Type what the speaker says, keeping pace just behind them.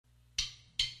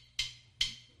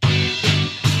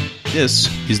This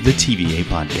is the TVA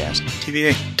Podcast.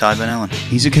 TVA, Todd Van Allen.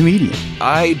 He's a comedian.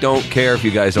 I don't care if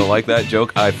you guys don't like that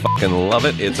joke. I fucking love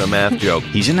it. It's a math joke.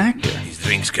 He's an actor. He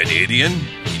thinks Canadian.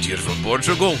 He's here from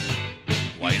Portugal.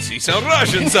 Why does he sound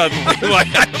Russian suddenly?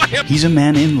 He's a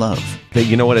man in love.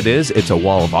 You know what it is? It's a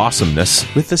wall of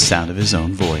awesomeness. With the sound of his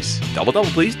own voice. Double, double,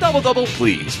 please. Double, double,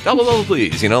 please. Double, double,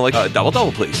 please. You know, like double,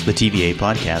 double, please. The TVA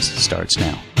Podcast starts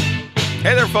now.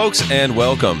 Hey there, folks, and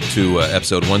welcome to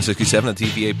episode 167 of the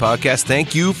TVA Podcast.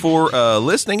 Thank you for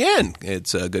listening in.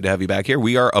 It's good to have you back here.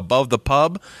 We are above the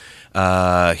pub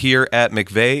here at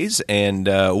McVeigh's, and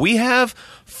we have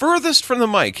furthest from the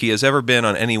mic he has ever been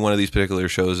on any one of these particular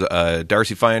shows.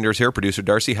 Darcy Finders here. Producer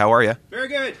Darcy, how are you? Very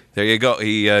good. There you go.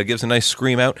 He gives a nice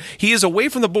scream out. He is away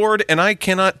from the board, and I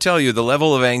cannot tell you the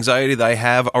level of anxiety that I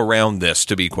have around this,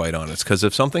 to be quite honest, because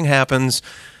if something happens,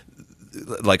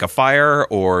 like a fire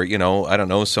or, you know, I don't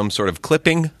know, some sort of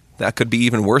clipping, that could be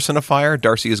even worse than a fire.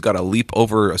 Darcy has got to leap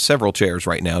over several chairs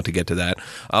right now to get to that.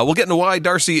 We'll get into why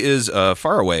Darcy is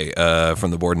far away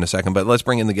from the board in a second, but let's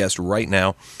bring in the guest right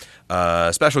now.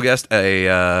 Special guest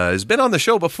has been on the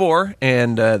show before,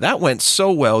 and that went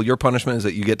so well. Your punishment is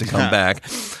that you get to come back.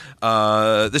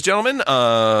 This gentleman,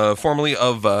 formerly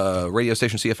of radio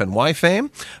station CFNY fame,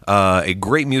 a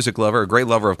great music lover, a great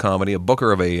lover of comedy, a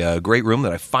booker of a great room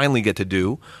that I finally get to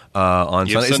do on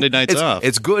You have Sunday nights off.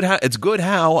 It's good. It's good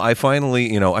how I finally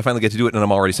get to do it, and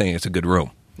I'm already saying it's a good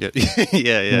room.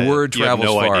 Yeah. Word You have travels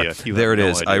no far. idea. You There have it no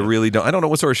is. idea. I really don't. I don't know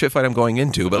what sort of shit fight I'm going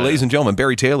into, but ladies and gentlemen,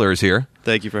 Barry Taylor is here.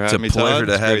 Thank you for It's having a me, pleasure Todd.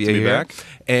 to It's have great you to be here. back.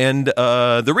 And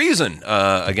the reason,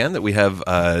 again, that we have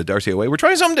Darcy away, we're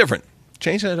trying something different,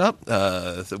 changing it up.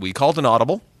 We called an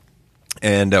audible,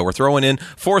 and we're throwing in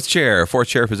fourth chair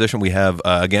position. We have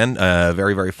again a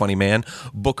very, very funny man,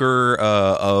 booker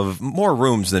of more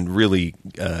rooms than really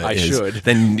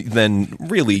than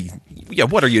really. Yeah,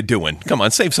 what are you doing? Come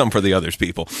on, save some for the others,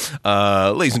 people.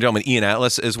 Ladies and gentlemen, Ian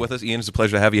Atlas is with us. Ian, it's a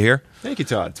pleasure to have you here. Thank you,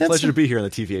 Todd. It's a pleasure to be here on the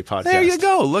TVA Podcast. There you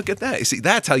go. Look at that. You see,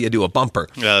 that's how you do a bumper.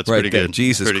 Yeah, that's right pretty there. good.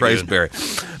 Jesus Pretty Christ, good. Barry.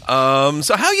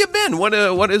 So how you been?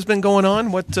 What has been going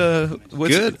on? What's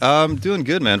Good. I'm doing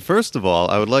good, man. First of all,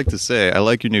 I would like to say I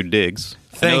like your new digs.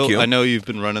 Thank you. I know you've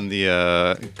been running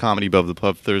the Comedy Above the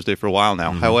Pub Thursday for a while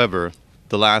now. However,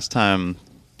 the last time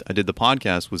I did the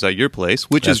podcast was at your place,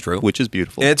 which That's is true. Which is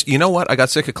beautiful. It's, you know what? I got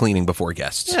sick of cleaning before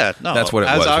guests. Yeah, no, that's what it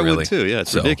as was. I really. would too. Yeah,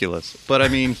 it's So, ridiculous. But I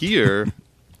mean, here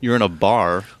you're in a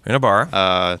bar in a bar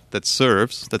that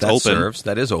serves. That's that open. serves.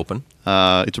 That is open.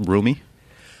 It's roomy.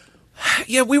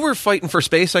 Yeah, we were fighting for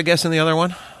space, I guess, in the other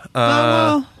one.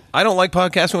 well. I don't like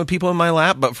podcasting with people in my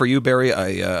lap, but for you, Barry,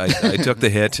 I took the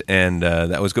hit, and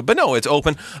that was good. But no, it's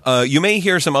open. You may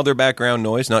hear some other background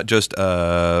noise, not just...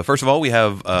 first of all, we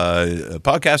have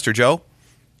podcaster Joe.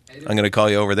 I'm going to call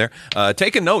you over there.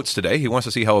 Taking notes today. He wants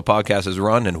to see how a podcast is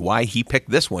run and why he picked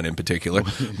this one in particular.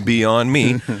 Beyond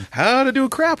me. How to do a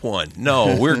crap one.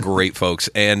 No, we're great, folks.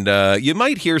 And you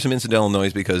might hear some incidental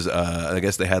noise because I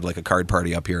guess they had like a card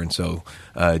party up here, and so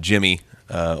old Jimmy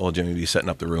will be setting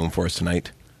up the room for us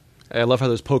tonight. I love how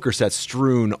there's poker sets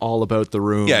strewn all about the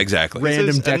room. Yeah, exactly.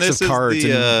 Random decks of cards.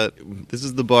 This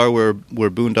is the bar where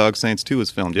Boondock Saints 2 was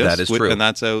filmed. Yes, That is true. and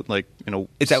that's out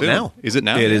It's out soon. now. Is it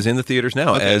now? It is in the theaters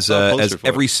now, Okay, as so I'll poster for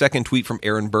every it. second tweet from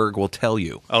Aaron Berg will tell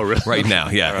you. Oh, really? Right now,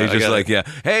 yeah. All right, He's I just got like, it. yeah,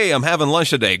 hey, I'm having lunch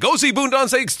today. Go see Boondock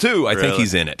Saints 2. I think Really?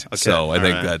 he's in it. Okay, So I all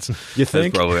think right. that's You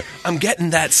think? that's probably. I'm getting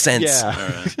that sense.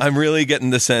 Yeah. I'm really getting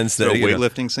the sense Is there that a you know,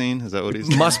 weightlifting scene? Is that what he's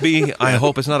doing? must be. I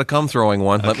hope it's not a cum throwing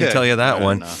one. Let me Okay. tell you that All right,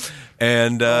 one. no.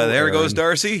 And there goes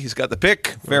Darcy. He's got the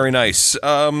pick. Very nice.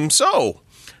 I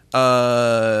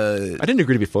didn't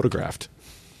agree to be photographed.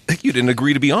 You didn't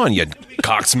agree to be on, you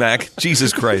cocksmack.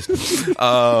 Jesus Christ.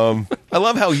 I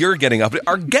love how you're getting up.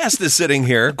 Our guest is sitting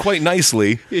here quite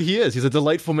nicely. Yeah, he is. He's a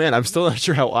delightful man. I'm still not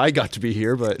sure how I got to be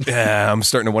here, but Yeah, I'm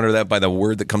starting to wonder that by the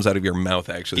word that comes out of your mouth,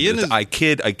 actually. Ian is I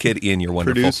kid, Ian, you're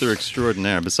wonderful. Producer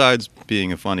extraordinaire. Besides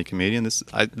being a funny comedian, this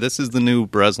is the new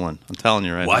Breslin. I'm telling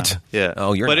you right What? now. Yeah.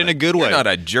 Oh, you're but not in a good way. You're not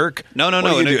a jerk. No.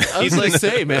 What do you do? He's like,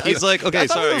 say, man. He's like, okay, I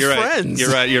thought sorry, we you're were right. friends.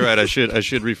 You're right. I should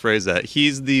rephrase that.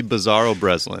 He's the bizarro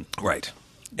Breslin. Right.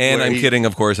 And Where I'm he- kidding,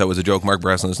 of course. That was a joke. Mark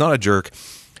Breslin is not a jerk.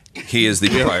 He is the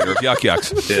proprietor of Yuck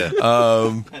Yucks. Yeah.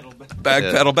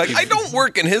 Backpedal back. I don't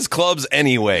work in his clubs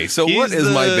anyway, so what is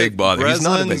my big bother? He's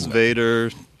not a big Breslin's bother.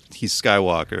 Vader. He's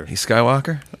Skywalker. He's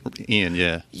Skywalker? Ian,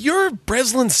 yeah. You're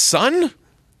Breslin's son?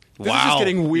 This is just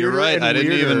getting weirder You're right. and I didn't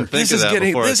weirder. even think This of is that getting.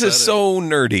 before I This said is it. so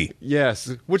nerdy.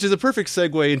 Yes, which is a perfect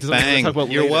segue into something we're Bang. going to talk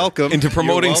about You're later. welcome. Into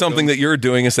promoting You're welcome. something that you're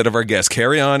doing instead of our guest.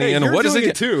 Carry on, Hey, Ian. you're What is doing it?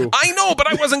 it too. I know, but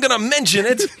I wasn't going to mention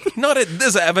it. Not at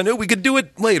this avenue. We could do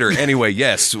it later. Anyway,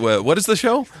 yes. What is the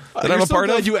show that You're I'm a so part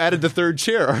glad of? you added the third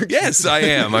chair, aren't you? Yes, I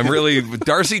am. I'm really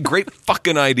Darcy. Great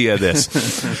fucking idea. This.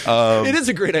 It is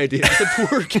a great idea. It's a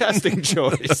poor casting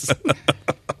choice.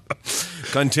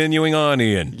 Continuing on,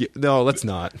 Ian. No, let's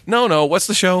not. No. What's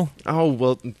the show? Oh,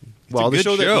 well, a the good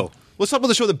show. show. Let's talk about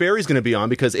the show that Barry's going to be on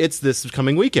because it's this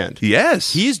coming weekend.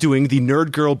 Yes. He's doing the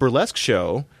Nerd Girl Burlesque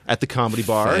show at the Comedy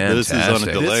Bar. This is on a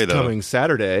Fantastic. delay, This though. coming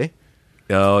Saturday.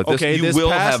 Oh, this, Okay, you this will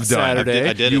past have done. Saturday-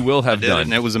 I did You it. will have I did done. it,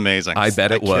 and it was amazing. I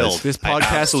bet it was. killed. This I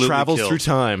podcast absolutely travels killed. through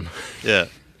time. Yeah.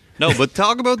 No, but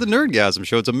talk about the Nerdgasm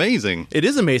show. It's amazing. It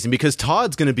is amazing because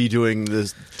Todd's going to be doing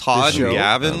this. Todd this show. and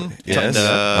Gavin. Yes.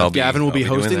 And, Gavin will be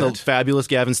I'll be hosting doing the that. fabulous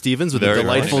Gavin Stevens with the Very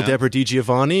delightful nice, yeah. Deborah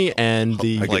DiGiovanni and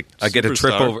the. Like I get a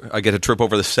trip superstar. over. I get a trip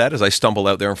over the set as I stumble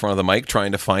out there in front of the mic,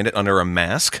 trying to find it under a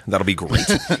mask. That'll be great.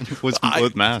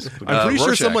 with mask. I'm pretty sure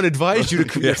Rorschach. someone advised you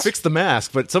to Yes. fix the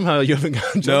mask, but somehow you haven't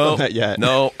gotten on that yet.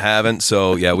 No, haven't.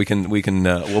 So yeah, we can.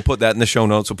 We'll put that in the show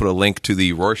notes. We'll put a link to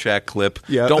the Rorschach clip.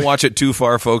 Yeah. Don't watch it too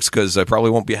far, folks, because I probably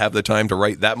won't have the time to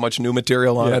write that much new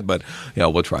material on Yeah. it. But yeah,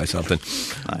 we'll try something.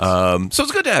 So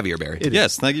it's good to have you here, Barry.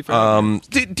 Yes, thank you for having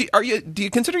me. Do you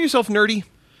consider yourself nerdy?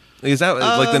 Is that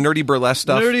like the nerdy burlesque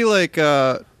stuff? Nerdy, like,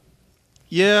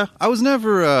 yeah. I was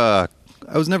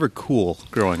never cool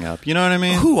growing up. You know what I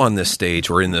mean? Who on this stage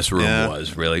or in this room Yeah.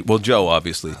 was really? Well, Joe,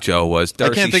 obviously. Joe was. I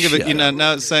Darcy, can't think of it. shut You know, up.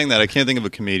 now saying that, I can't think of a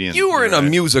comedian. You were in a That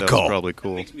was musical. probably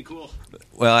cool.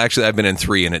 Well, actually, I've been in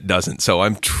 3 and it doesn't, so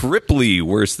I'm triply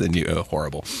worse than you.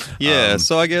 Horrible. Yeah,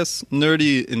 so I guess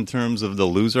nerdy in terms of the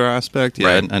loser aspect. Yeah,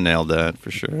 Right. I nailed that for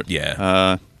sure.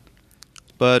 Yeah.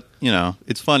 But, you know,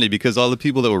 it's funny because all the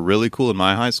people that were really cool in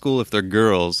my high school, if they're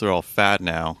girls, they're all fat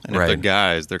now. And if Right. they're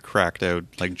guys, they're cracked out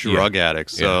like drug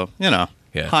addicts. So, you know,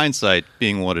 Yeah. hindsight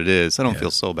being what it is, I don't feel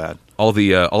so bad. All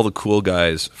the cool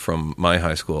guys from my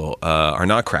high school are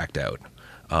not cracked out.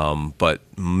 But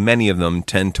many of them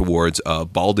tend towards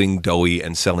balding, doughy,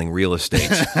 and selling real estate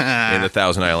in the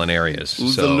Thousand Island areas.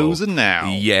 Who's So, the loser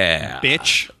now? Yeah.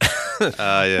 Bitch.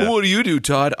 Yeah. What do you do,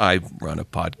 Todd? I run a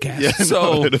podcast,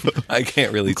 so I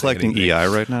can't really say Collecting anything. EI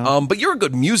right now. But you're a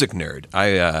good music nerd.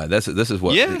 This is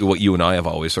what Yeah. what you and I have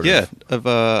always sort Yeah, of.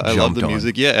 I love jumped the on.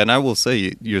 music. Yeah, and I will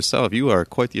say yourself, you are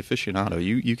quite the aficionado.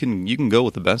 You can go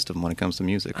with the best of them when it comes to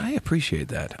music. I appreciate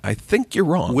that. I think you're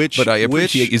wrong, Which- but I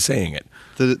appreciate which- you saying it.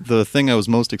 The thing I was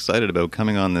most excited about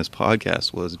coming on this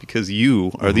podcast was because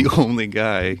you are the only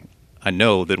guy I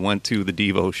know that went to the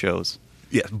Devo shows.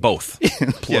 Yeah, both.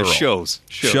 Plural. Yeah, shows,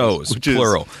 which is-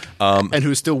 plural. And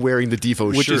who's still wearing the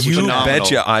Devo Which shirt. is You phenomenal.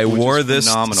 betcha I Which wore is this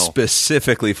phenomenal.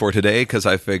 specifically for today because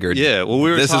I figured Yeah, well, we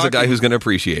were this is a guy talking- who's going to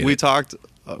appreciate We it. talked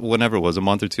whenever it was, a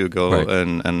month or two ago, Right.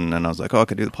 and I was like, "Oh, I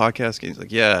could do the podcast." And he's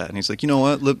like, "Yeah," and he's like, "You know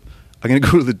what? Look, I'm gonna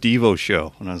go to the Devo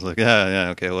show," and I was like, "Yeah,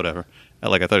 okay, whatever." I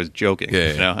thought he was joking,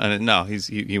 Yeah, you know. And no,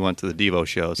 he went to the Devo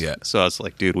shows. Yeah. So I was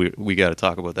like, "Dude, we got to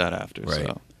talk about that after." Right.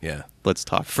 So Yeah. let's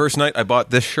talk. First night I bought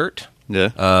this shirt.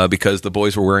 Yeah. Because the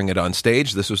boys were wearing it on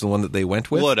stage. This was the one that they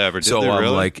went with. Whatever. Did So they I'm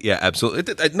really? like, yeah,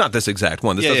 absolutely. Not this exact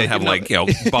one. This Yeah, doesn't yeah, have no.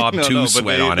 like, Bob No, 2 no, but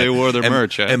sweat they- on it. they wore their and,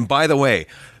 merch, eh? And by the way,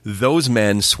 those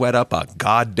men sweat up a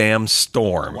goddamn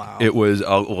storm. Wow. It was.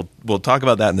 We'll talk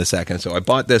about that in a second. So I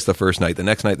bought this the first night. The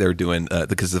next night they were doing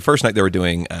because the first night they were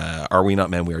doing "Are We Not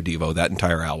Men, We Are Devo," that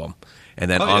entire album. And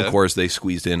then Oh, yeah. encores, they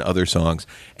squeezed in other songs.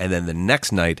 And then the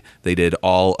next night, they did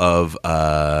all of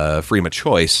Freedom of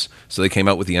Choice. So they came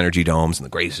out with the Energy Domes and the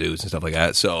gray suits and stuff like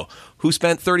that. So who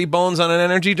spent 30 bones on an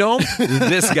Energy Dome?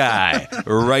 This guy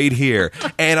right here.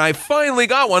 And I finally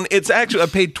got one. It's actually, I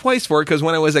paid twice for it because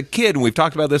when I was a kid, and we've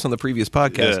talked about this on the previous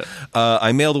podcast,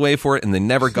 I mailed away for it and they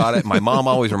never got it. My mom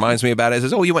always reminds me about it.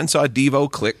 Says, "Oh, you went and saw Devo,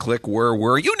 click, click,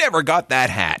 whir. You never got that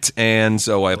hat." And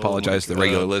so I apologize to the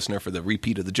regular listener for the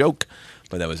repeat of the joke.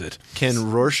 But that was it. Can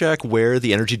Rorschach wear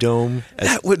the Energy Dome?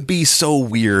 That would be so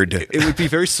weird. It would be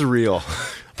very surreal.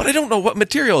 But I don't know what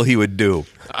material he would do.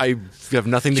 I have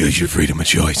nothing to Use your freedom of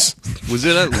choice. Was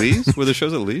it at Lee's? Were the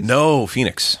shows at Lee's? No,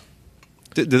 Phoenix.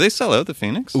 Did they sell out the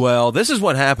Phoenix? Well, this is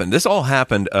what happened. This all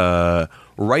happened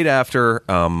right after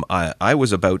I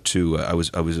was about to I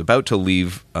was about to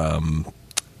leave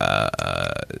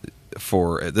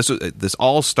for this. This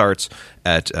all starts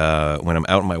at when I'm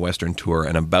out on my Western tour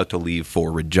and I'm about to leave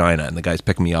for Regina, and the guys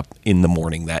pick me up in the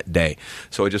morning that day.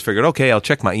 So I just figured, okay, I'll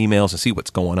check my emails and see what's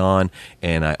going on.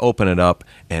 And I open it up,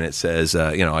 and it says,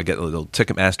 I get a little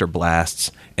Ticketmaster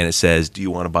blasts, and it says, "Do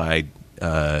you want to buy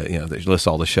they list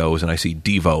all the shows, and I see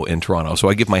Devo in Toronto. So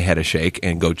I give my head a shake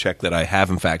and go check that I have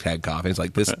in fact had coffee. It's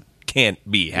like, this can't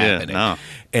be happening. no.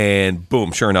 And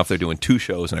boom, sure enough, they're doing 2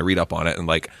 shows, and I read up on it, and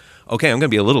like, okay, I'm going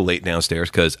to be a little late downstairs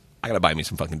because I got to buy me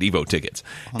some fucking Devo tickets.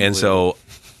 And so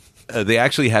they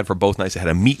actually had, for both nights, they had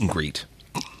a meet and greet.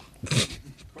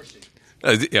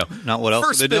 Not what else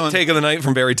First are they doing? take of the night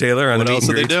from Barry Taylor on What the meet else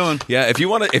and are they greet. doing? Yeah, if you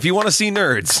want to see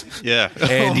nerds, Yeah.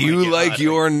 and Oh my you God. like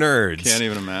your nerds, Can't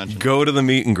even imagine. go to the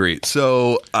meet and greet.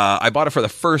 So I bought it for the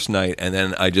first night, and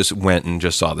then I just went and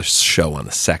just saw the show on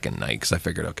the second night because I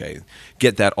figured, okay,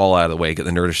 get that all out of the way, get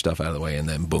the nerdish stuff out of the way, and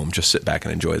then boom, just sit back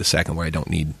and enjoy the second where I don't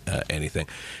need anything.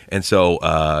 And so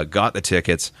got the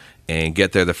tickets and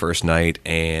get there the first night,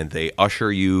 and they usher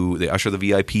the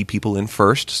VIP people in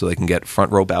first so they can get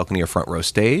front row balcony or front row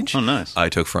stage. Oh, nice. I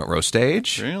took front row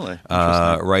stage. Really?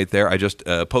 Right there. I just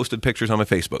posted pictures on my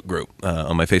Facebook group,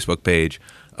 on my Facebook page,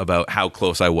 about how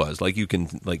close I was. Like, you can,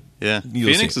 like... Yeah.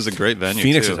 you'll Phoenix see. is a great venue,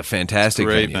 Phoenix too. is a fantastic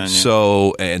Great venue. venue.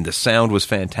 So, and the sound was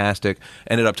fantastic.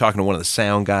 Ended up talking to one of the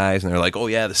sound guys, and they're like, oh,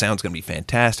 yeah, the sound's going to be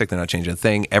fantastic. They're not changing a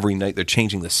thing. Every night they're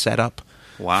changing the setup.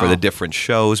 Wow. For the different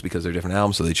shows because they're different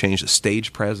albums, so they change the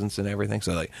stage presence and everything.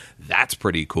 So, like, that's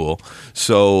pretty cool.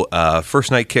 So, first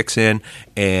night kicks in,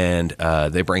 and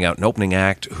they bring out an opening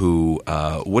act who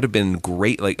would have been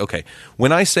great. Like, okay,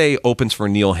 when I say opens for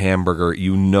Neil Hamburger,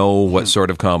 you know what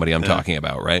sort of comedy I'm talking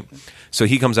about, right? So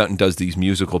he comes out and does these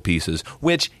musical pieces,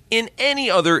 which in any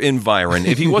other environment,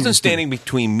 if he wasn't standing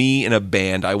between me and a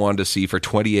band I wanted to see for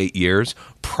 28 years,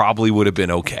 probably would have been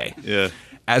okay. Yeah.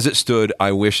 As it stood,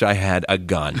 I wish I had a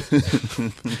gun,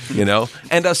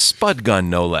 and a spud gun,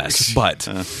 no less. But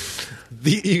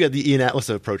You got the Ian Atlas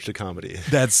approach to comedy.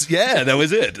 that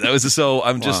was it. That was so.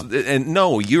 I'm just and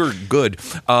no, you're good.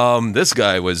 This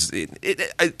guy was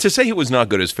to say he was not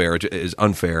good is fair is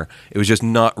unfair. It was just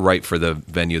not right for the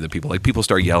venue. That people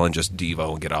start yelling just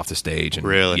Devo and get off the stage. And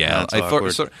Really? yeah. That's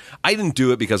awkward. I didn't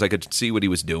do it because I could see what he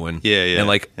was doing. Yeah. And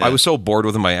Yeah. I was so bored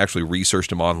with him, I actually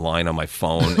researched him online on my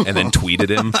phone and then tweeted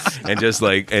him and just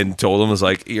and told him was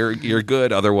like you're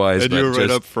good otherwise. And but you were right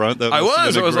just- up front. That I must have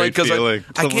was. been I a was like, great because feeling.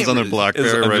 I Someone's on their BlackBerry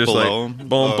I'm right just below like, him.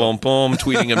 boom, boom, boom,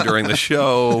 tweeting him during the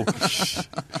show.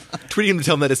 Tweeting him to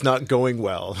tell him that it's not going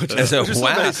well. I said, Which is so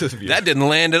wow, nice of you. that didn't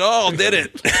land at all, did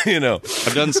it?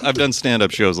 I've done stand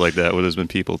up shows like that where there's been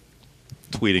people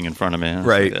tweeting in front of me. It's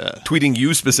Right. like, Tweeting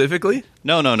you specifically?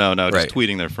 No. Just Right.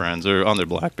 tweeting their friends or on their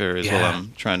BlackBerries Yeah. while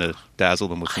I'm trying to dazzle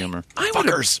them with humor. I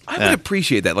would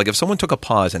appreciate that. Like if someone took a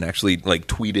pause and actually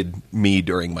tweeted me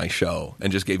during my show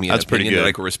and just gave me an That's pretty opinion that good.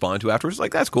 I could respond to afterwards,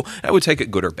 like that's cool. I would take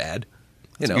it good or bad.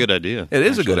 It's a good idea. It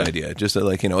is a good actually. idea. Just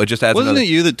it just adds Wasn't another. it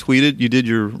you that tweeted? You did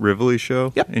your Rivoli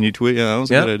show? Yep. And you tweet? Yeah, that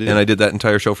was a Yeah, good idea. and I did that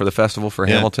entire show for the festival for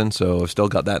Yeah. Hamilton, so I've still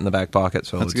got that in the back pocket.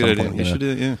 So That's at a good some idea. point, You should do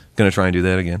it, yeah. Going to try and do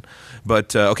that again.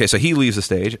 But okay, so he leaves the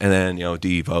stage, and then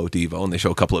Devo, and they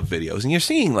show a couple of videos, and you're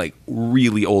seeing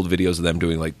really old videos of them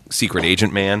doing Secret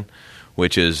Agent Man,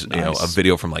 which is Nice. a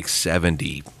video from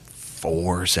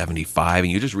 74, 75,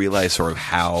 and you just realize sort of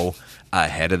how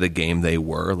ahead of the game they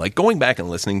were. Going back and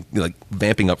listening,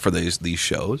 vamping up for these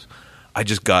shows, I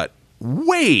just got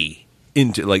way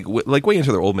into way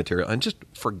into their old material and just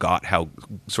forgot how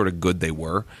sort of good they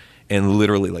were, and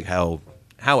literally how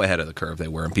ahead of the curve they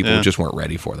were, and people just weren't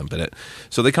ready for them.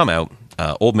 So they come out,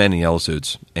 old men in yellow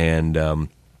suits, and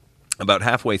about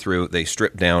halfway through, they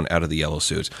strip down out of the yellow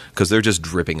suits because they're just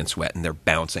dripping in sweat and they're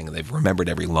bouncing and they've remembered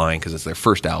every line because it's their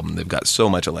first album. They've got so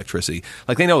much electricity.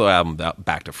 They know the album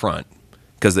back to front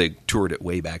because they toured it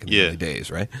way back in the early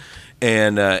days, right?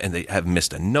 And they have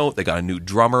missed a note. They got a new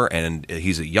drummer, and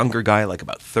he's a younger guy,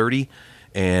 about 30.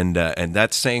 And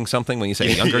that's saying something when you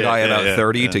say a younger guy about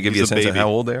 30 to give you a He's a sense of baby. how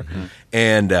old they are.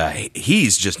 And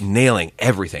he's just nailing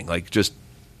everything,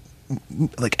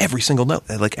 every single note,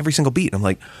 every single beat. I'm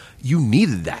like, you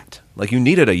needed that. You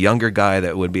needed a younger guy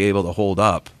that would be able to hold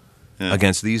up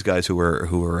against these guys who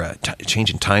were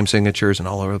changing time signatures and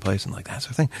all over the place and that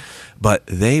sort of thing. But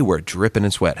they were dripping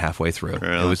in sweat halfway through.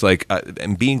 Really? It was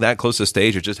and being that close to the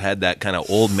stage, it just had that kind of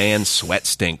old man sweat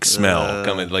stink smell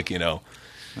coming. If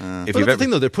But you've that's the ever, thing,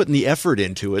 though, they're putting the effort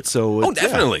into it. So Oh,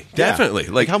 definitely.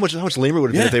 Definitely. How much lamer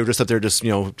would it have been if they were just up there just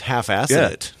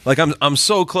half-assing it? I'm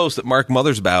so close that Mark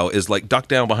Mothersbaugh is ducked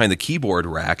down behind the keyboard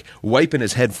rack, wiping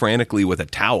his head frantically with a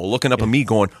towel, looking up at me,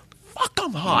 going, "Fuck,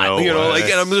 I'm hot." No and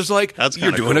way. I'm just like, That's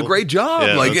 "You're kinda doing a cool. great job."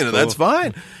 Yeah, that's that's cool.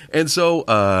 fine. And so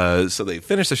so they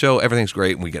finish the show. Everything's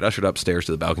great. And we get ushered upstairs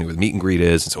to the balcony where the meet and greet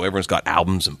is. And so everyone's got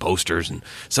albums and posters. And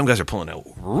some guys are pulling out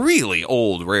really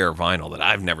old, rare vinyl that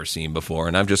I've never seen before.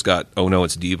 And I've just got Oh No,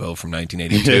 It's Devo from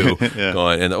 1982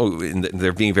 going. And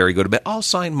they're being very good about it. I'll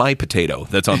sign my potato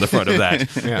that's on the front of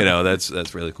that. You know, that's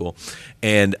really cool.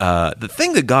 And the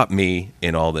thing that got me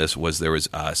in all this was there was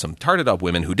some tarted up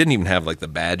women who didn't even have like the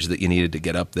badge that you needed to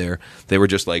get up there. They were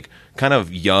just like kind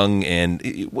of young and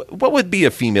what would be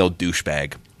a female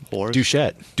douchebag? Horse?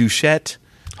 Douchette?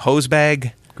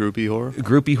 Hosebag? Groupie whore?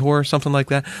 Groupie whore? Something like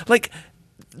that. Like,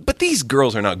 but these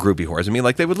girls are not groupie whores. I mean,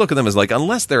 like, they would look at them as, like,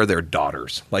 unless they're their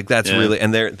daughters. Like, that's really...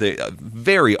 And they're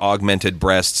very augmented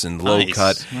breasts and low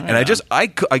cut. Oh, and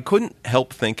I couldn't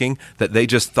help thinking that they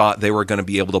just thought they were going to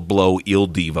be able to blow Il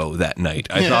Divo that night.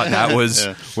 I thought that was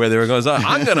where they were going,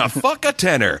 I'm going to fuck a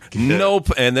tenor. Nope.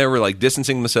 And they were, like,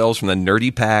 distancing themselves from the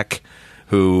nerdy pack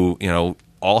who, you know,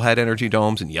 all had energy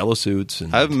domes and yellow suits.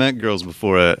 And I've met girls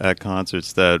before at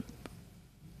concerts that...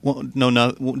 Well,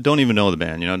 don't even know the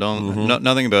band, you know,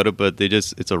 nothing about it, but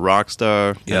it's a rock star,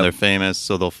 and they're famous,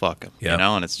 so they'll fuck him, you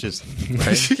know, and it's just,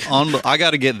 I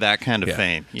got to get that kind of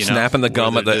fame, you know. Snapping the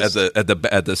gum at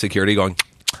the security going,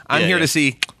 I'm here to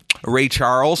see Ray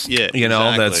Charles, you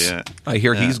know, exactly, I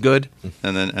hear he's good.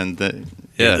 And then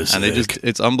they just,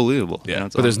 it's unbelievable. Yeah. You know,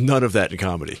 But there's none of that in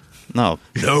comedy. No.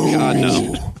 God,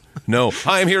 no. No,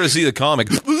 I'm here to see the comic.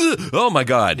 Oh my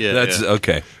God, that's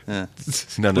okay. Yeah.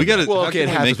 None We of got to. Well, okay, it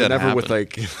happens, but never happen? with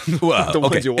like well, the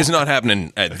ones okay, you want. it's not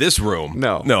happening at this room.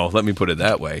 No. Let me put it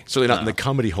that way. Certainly not in the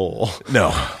comedy hole.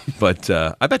 No, but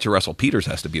I bet you Russell Peters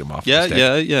has to beat him off. Yeah, the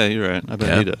stage. yeah, you're right. I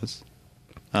bet he does.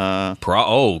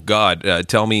 Oh God,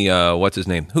 tell me what's his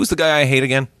name? Who's the guy I hate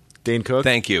again? Dane Cook?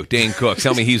 Thank you, Dane Cook.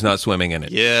 Tell me he's not swimming in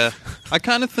it. Yeah, I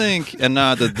kind of think, and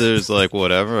not that there's like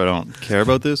whatever, I don't care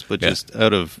about this, but just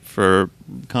for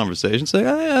conversation's sake,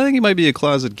 I think he might be a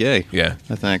closet gay. Yeah,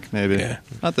 I think maybe. Yeah.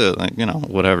 Not that, like, you know,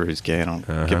 whatever, he's gay. I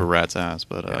don't give a rat's ass,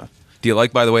 but Do you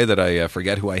like, by the way, that I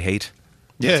forget who I hate?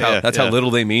 That's how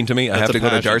little they mean to me. I have a to go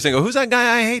to passion. Darcy and go, who's that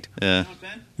guy I hate? Yeah.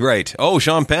 Right. Oh,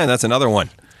 Sean Penn. That's another one.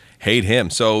 Hate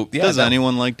him. So yeah, Does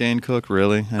anyone like Dane Cook,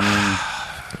 really? I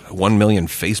 1 million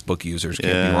Facebook users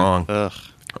can't be wrong. Ugh.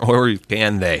 Or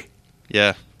can they?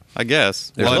 Yeah, I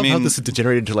guess. I love how this is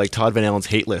degenerated into like Todd Van Allen's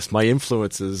hate list. My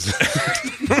influence is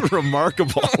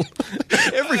remarkable.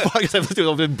 Every podcast I've listened to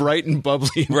has been bright and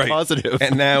bubbly and positive.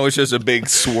 And now it's just a big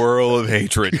swirl of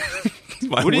hatred.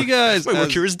 What do you guys, My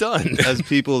work here is done. as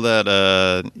people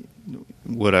that,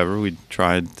 whatever, we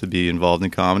tried to be involved in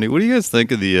comedy, what do you guys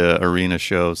think of the arena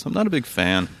shows? I'm not a big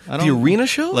fan. The arena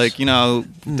shows? Like, you know,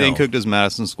 Dane No. Cook does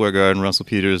Madison Square Garden, Russell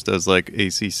Peters does, like,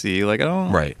 ACC. Like, I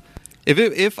don't... Right.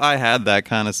 If I had that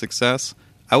kind of success,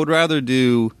 I would rather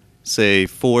do, say,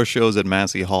 4 shows at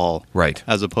Massey Hall, Right.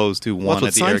 as opposed to one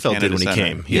that's at the what Air Seinfeld Canada did when he Center.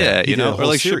 came. Yeah, He you did a know, or whole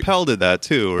like series. Chappelle did that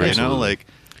too, or you know, Absolutely. like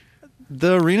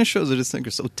the arena shows I just think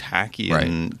are so tacky, Right.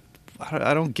 and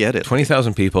I don't get it.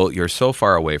 20,000 people, you're so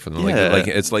far away from them. Yeah. Like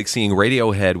it's like seeing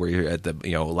Radiohead where you're at the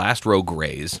last row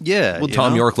grays. Yeah, Well, you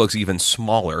Tom know? York looks even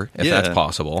smaller, if Yeah. that's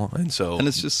possible. And so And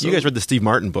it's just so, You guys read the Steve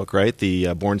Martin book, right?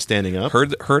 The Born Standing Up.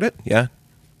 heard it? Yeah.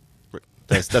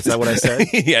 That's not what I said.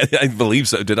 Yeah, I believe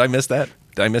so. Did I miss that?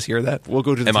 Did I mishear that? We'll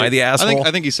go to the Am I tape. the asshole?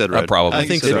 I think he said red. Probably. I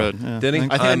think he he said said red. Yeah. Did he?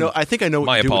 I think I know. What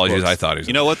My you do with apologies. books. I thought he was.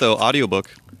 You know what though? Audiobook.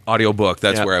 Audiobook.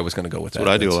 That's Yeah. where I was going to go with that. That's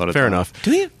what I do a lot of Fair time. enough.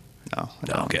 Do you? No,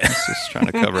 Okay. I was just trying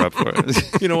to cover up for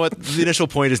it. You know what? The initial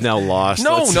point is now lost.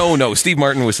 No, Let's- no. Steve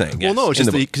Martin was saying. Well, Yes, no, it's in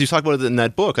just the book. because you talk about it in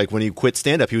that book. Like when he quit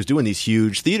stand up, he was doing these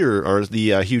huge theater or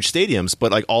the huge stadiums,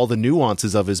 but like all the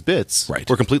nuances of his bits Right.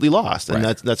 were completely lost. And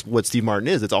Right. that's what Steve Martin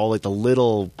is. It's all like the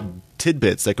little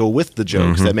tidbits that go with the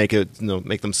jokes that make it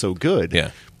make them so good. Yeah.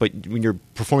 But when you're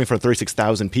performing in front of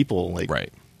 36,000 people, like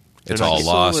Right. They're It's not- all it's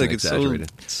lost and it's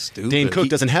exaggerated. stupid. Dane Cook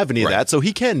doesn't have any of Right. that, so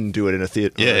he can do it in a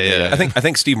theater. Yeah. I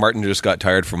think Steve Martin just got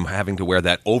tired from having to wear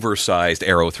that oversized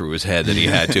arrow through his head that he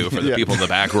had to for the Yeah. people in the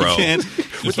back row. You can't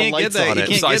With the get lights that. on You it.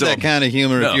 can't Size get of that a- kind of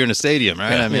humor No. if you're in a stadium,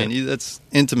 right? Yeah. I mean, that's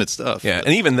intimate stuff. Yeah,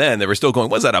 and even then they were still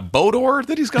going, was that a boat oar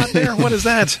that he's got there? What is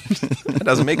that? That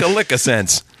doesn't make a lick of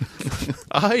sense.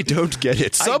 I don't get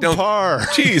it. I don't-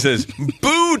 Subpar. Jesus.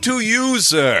 Boo to you,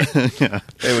 sir.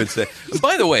 They would say.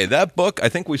 By the way, that book, I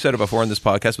think we said it before in this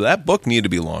podcast, but that book needed to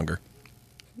be longer.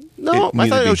 No, It I needed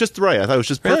thought to it be- was just right. I thought it was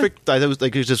just Really? perfect. I thought it was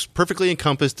like it was just perfectly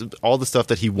encompassed all the stuff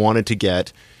that he wanted to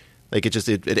get. Like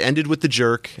it ended with The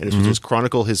Jerk, and it was just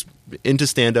chronicle his into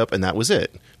stand up, and that was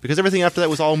it. Because everything after that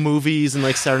was all movies and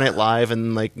like Saturday Night Live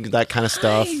and like that kind of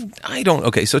stuff. I don't.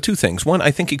 Okay, so two things. One,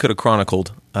 I think he could have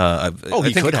chronicled. I think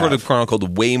he could have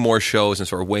chronicled way more shows and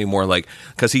sort of way more like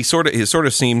because he sort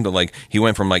of seemed like he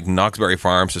went from like Knoxbury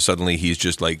Farms to suddenly he's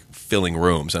just like filling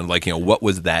rooms and like what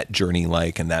was that journey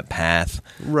like and that path,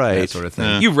 right? That sort of thing.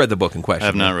 Yeah. You've read the book in question. I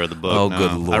have not read the book. Oh, no.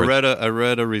 good Lord! I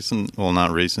read a recent, well,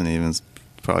 not recent, even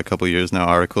probably a couple of years now,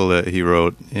 article that he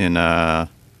wrote in The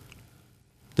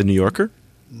New Yorker.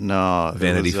 No,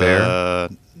 Vanity Fair.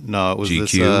 No, it was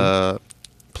GQ. this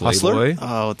Playboy.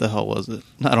 Oh, what the hell was it?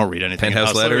 I don't read anything. Penthouse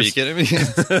Hustler. Letters. Are you kidding me?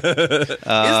 Is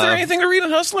there anything to read in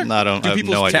Hustler? No, I have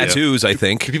no idea. Tattoos, I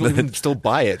think. People even still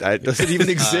buy it. Does it even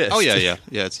exist? Yeah.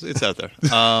 It's out there.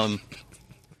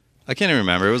 I can't even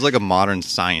remember. It was like a modern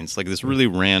science, like this really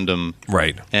random.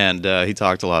 Right. And he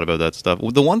talked a lot about that stuff.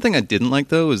 The one thing I didn't like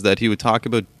though is that he would talk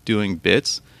about doing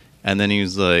bits, and then he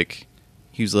was like,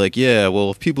 yeah,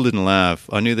 well, if people didn't laugh,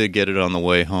 I knew they'd get it on the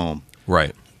way home.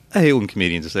 Right. I hate when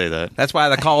comedians say that. That's why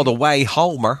they call it the way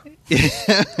homer.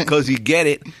 Because you get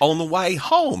it on the way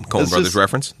home. Coen Brothers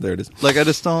reference. There it is. Like, I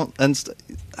just don't... I don't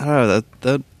know,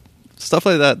 that stuff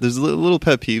like that, there's little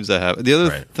pet peeves I have. The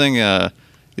other thing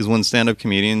is when stand-up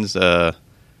comedians, when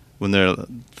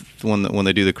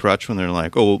they do the crutch, when they're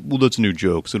like, oh, well, that's a new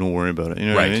joke, so don't worry about it. You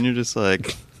know what I mean? And you're just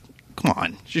like... Come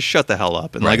on, just shut the hell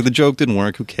up. And like, the joke didn't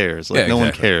work, who cares? Like, no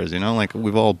one cares, you know? Like,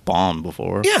 we've all bombed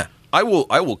before. Yeah. I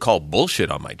will call bullshit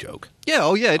on my joke. Yeah,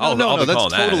 oh yeah. No,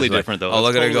 that's totally different, though. I'll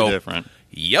look at it and go, different.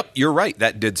 Yep, you're right.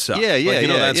 That did suck. Yeah,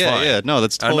 that's fine. Yeah, no,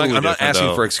 that's totally different. I'm not asking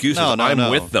though. for excuses. No,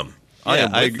 I'm with them. I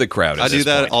am with the crowd. I do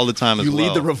that all the time as well. You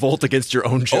lead the revolt against your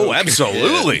own joke. Oh,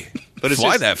 absolutely. But it's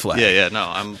Fly that flag. Yeah, no,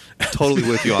 I'm totally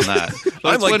with you on that.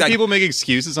 But I'm like when that, people make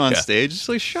excuses on stage, it's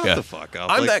like, shut the fuck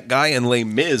up. I'm that guy in Les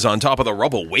Mis on top of the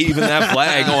rubble waving that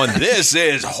flag on, this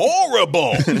is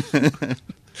horrible.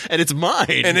 And it's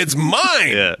mine.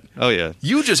 Yeah. Oh, yeah.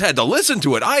 You just had to listen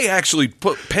to it. I actually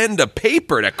put pen to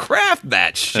paper to craft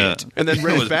that shit. And then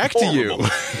read it back to you.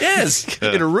 Yes.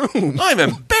 In a room. I'm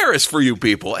embarrassed for you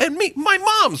people. And my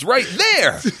mom's right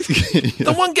there.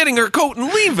 The one getting her coat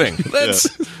and leaving. That's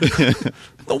the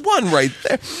one right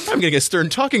there. I'm going to get stern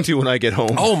talking to when I get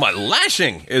home. Oh, my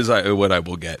lashing is what I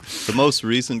will get. The most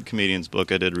recent comedian's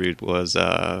book I did read was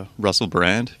Russell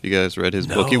Brand. You guys read his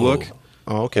bookie book?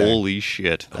 Oh, okay. Holy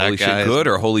shit. Holy shit good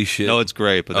or holy shit? No, it's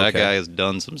great, but that guy has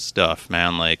done some stuff,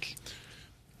 man. Like,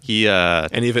 he...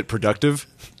 Any of it productive?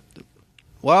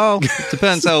 Well, it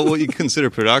depends what you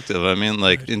consider productive. I mean,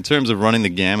 like, in terms of running the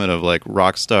gamut of, like,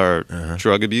 rock star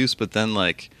drug abuse, but then,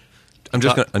 like... I'm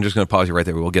just going to pause you right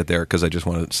there. We'll get there because I just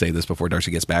want to say this before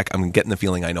Darcy gets back. I'm getting the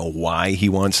feeling I know why he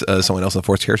wants someone else in the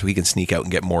fourth chair so he can sneak out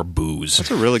and get more booze. That's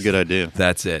a really good idea.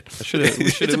 That's it.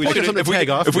 If we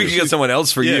could get someone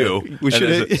else for you, we should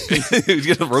have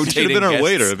been our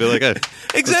waiter. It'd be like, hey,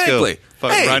 exactly.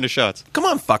 Hey, round of shots. Come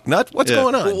on, fucknut. What's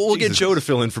going on? We'll get Joe to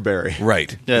fill in for Barry.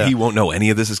 Right. Yeah. He won't know any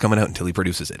of this is coming out until he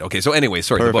produces it. Okay. So anyway,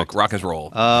 sorry. Perfect. The book, Rock and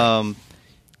Roll.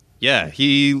 Yeah,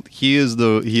 he is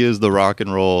the rock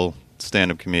and roll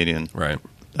stand-up comedian, right?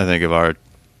 I think of our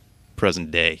present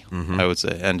day, I would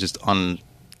say, and just on.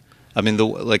 I mean,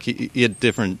 he had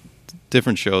different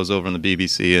shows over on the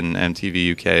BBC and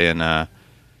MTV UK, and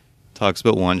talks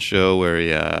about one show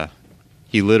where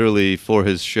he literally for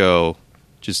his show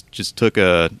just took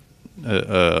an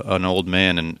old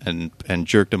man and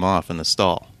jerked him off in the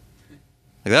stall.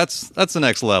 Like that's the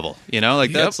next level, you know.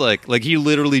 Like that's like he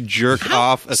literally jerked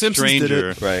off a Simpsons stranger,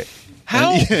 did it. Right?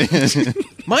 How?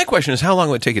 My question is, how long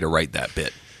would it take you to write that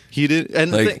bit? He did,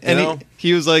 and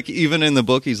he was like, even in the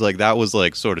book, he's like, that was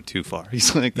like sort of too far.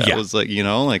 He's like, that was like, you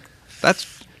know, like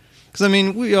that's because I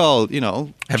mean, we all, you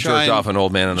know, have jerked off an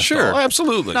old man in a stall.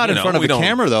 Absolutely, not in front of a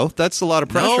camera though. That's a lot of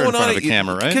pressure in front of a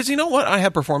camera, right? Because you know what, I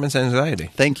have performance anxiety.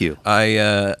 Thy you.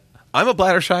 I'm a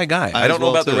bladder shy guy. I don't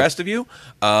know about the rest of you.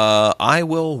 I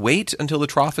will wait until the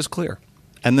trough is clear,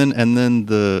 and then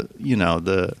the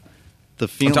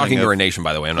feeling. I'm talking urination,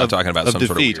 by the way. I'm not talking about some sort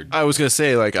of weird. I was going to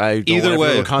say, like, I don't ever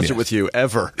go to a concert with you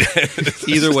ever.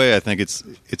 Either way, I think it's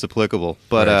applicable.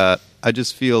 But I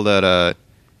just feel that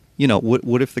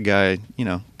what if the guy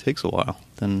takes a while?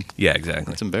 Then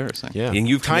exactly. It's embarrassing. Yeah,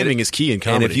 and timing is key in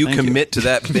comedy. And if you commit to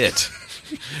that bit.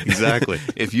 Exactly.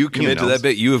 If you commit to that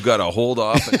bit, you have got to hold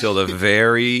off until the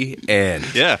very end.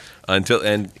 Yeah.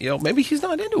 Maybe he's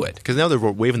not into it because now they're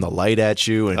waving the light at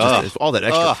you and just all that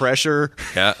extra pressure.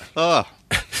 Yeah.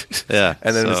 Yeah.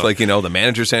 And then so- it's like, the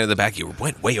manager saying in the back, you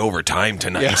went way over time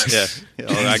tonight. Yeah.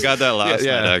 I got that last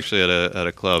Yeah. night actually at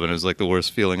a club, and it was like the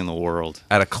worst feeling in the world.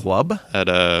 At a club? At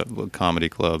a comedy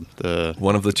club.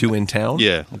 One of the two in town?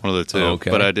 Yeah, one of the two.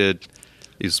 Okay. But it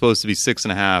was supposed to be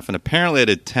 6.5, and apparently I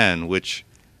did 10, which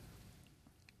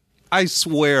I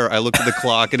swear I looked at the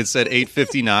clock and it said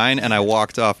 8:59, and I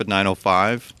walked off at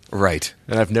 9:05. Right.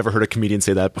 And I've never heard a comedian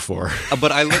say that before.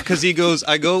 But I look because he goes.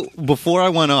 Before I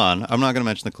went on. I'm not going to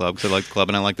mention the club because I like the club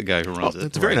and I like the guy who runs it.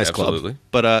 It's a very nice club. Absolutely.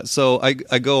 But so I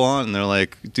go on and they're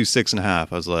like, do 6.5.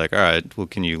 I was like, all right, well,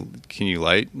 can you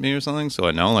light me or something? So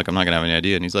I know, like, I'm not gonna have any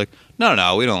idea. And he's like,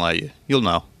 no, we don't light you. You'll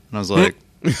know. And I was like,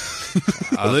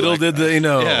 Little did they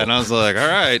know. yeah. And I was like, all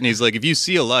right. And he's like, if you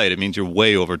see a light, it means you're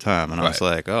way over time. And I was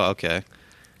Right. like, oh, okay.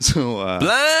 So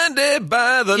Blinded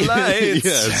by the lights.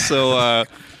 yeah.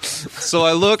 So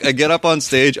I get up on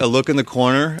stage, I look in the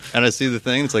corner, and I see the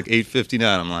thing. It's like 8:59.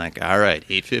 I'm like, all right,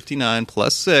 8:59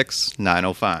 plus 6,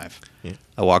 9:05. Yeah.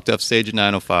 I walked off stage at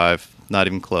 9:05. Not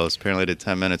even close. Apparently I did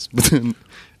 10 minutes. But then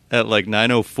at like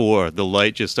 9:04, the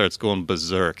light just starts going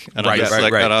berserk. And Right,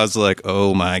 right. And I was like,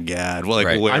 oh my God. Well, like,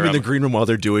 Right. where I'm in am the I? green room while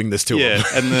they're doing this to Yeah,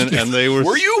 him. and they were.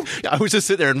 Were you? I was just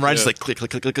sitting there, and Ryan just like click, click,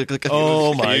 click, click, click, click.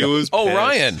 Oh, my He God. was Oh, pissed.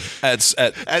 Ryan. At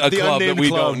a the club that unnamed we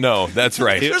club. don't know. That's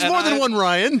right. There's And more than I- one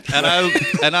Ryan. And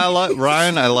I like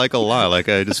Ryan. I like a lot. Like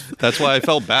that's why I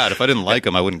felt bad. If I didn't like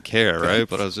him, I wouldn't care, right?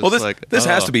 But I was just Well, this like, this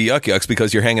has oh. to be yucks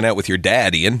because you're hanging out with your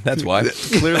dad, Ian. That's why.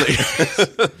 Clearly.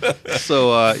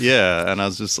 So yeah, and I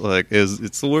was just like,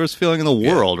 it's the worst feeling in the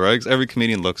world, right? Because every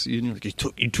comedian looks at you and you're like,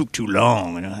 you took too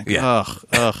long, and you're like, Yeah.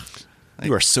 ugh.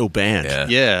 You are so banned. Yeah.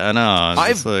 Yeah, I know. I was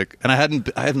I've- just like, and I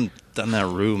hadn't done that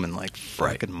room in like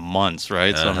fucking months,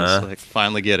 right? So I'm just like,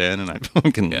 finally get in, and I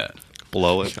fucking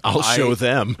blow it. I'll show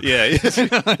them. Yeah,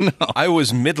 I know. I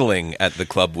was middling at the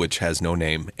club, which has no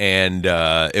name, and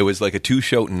it was like a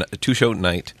two-show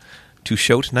night.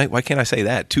 Two-show night? Why can't I say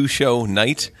that? Two-show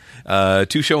night.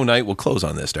 Two-show night. We'll close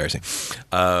on this, Darcy.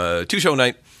 Two-show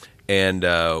night, and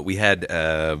we had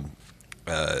the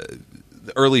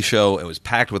early show. It was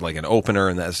packed with like an opener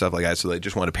and that stuff like that. So they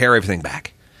just want to pare everything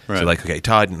back. Right. So like, okay,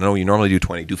 Todd, no, you normally do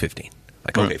 20, do 15.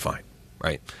 Like, okay, fine,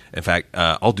 right? In fact,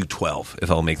 I'll do 12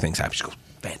 if I'll make things happen. She goes,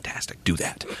 fantastic, do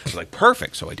that. I was like,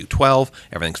 perfect. So I do 12,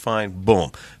 everything's fine,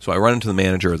 boom. So I run into the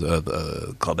manager of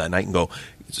the club that night and go,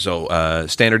 so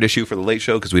standard issue for the late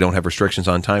show because we don't have restrictions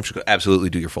on time. She goes, absolutely,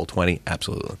 do your full 20,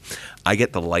 absolutely. I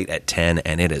get the light at 10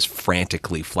 and it is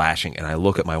frantically flashing, and I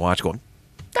look at my watch going,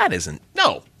 that isn't,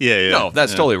 no. Yeah. No,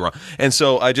 that's totally wrong. And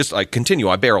so I continue.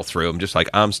 I barrel through. I'm just like,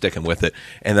 I'm sticking with it.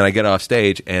 And then I get off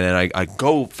stage, and then I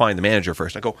go find the manager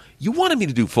first. I go, you wanted me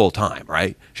to do full time,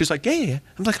 right? She's like, yeah.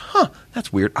 I'm like,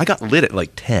 that's weird. I got lit at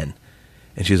like 10.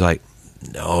 And she's like,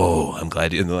 no, I'm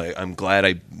glad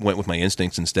I went with my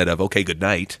instincts instead of, okay, good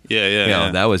night.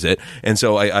 Yeah. That was it. And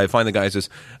so I find the guy says,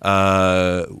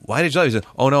 why did you tell me? He said,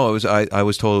 oh, no, I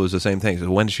was told it was the same thing.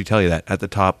 So when did she tell you that? At the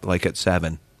top, like at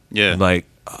 7. Yeah. I'm like,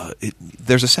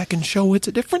 there's a second show. It's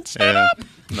a different setup.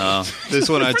 Yeah. No, this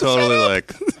one I totally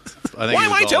like. I think Why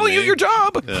am I telling you your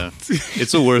job? Yeah,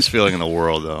 it's the worst feeling in the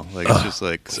world, though. Like it's just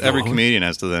like 'cause every comedian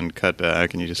has to then cut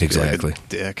back, and you just feel like a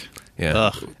dick. Yeah,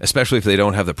 Ugh. especially if they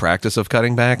don't have the practice of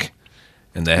cutting back.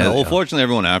 And they have, Well, fortunately,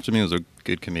 everyone after me was a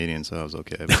good comedian, so I was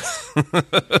okay.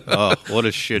 But, oh, what a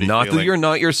shitty not feeling. that you're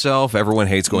not yourself. Everyone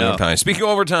hates going No. overtime. Speaking of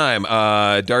overtime,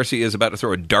 Darcy is about to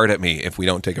throw a dart at me if we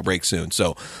don't take a break soon.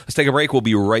 So let's take a break. We'll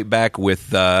be right back with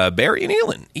Barry and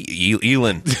Elin.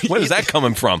 Elin. Where is that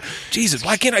coming from? Jesus,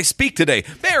 why can't I speak today?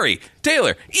 Barry,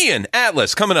 Taylor, Ian,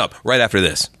 Atlas coming up right after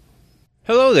this.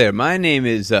 Hello there. My name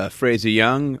is Fraser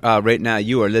Young. Right now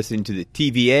you are listening to the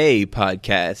TVA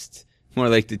podcast. More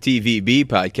like the TVB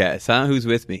podcast, huh? Who's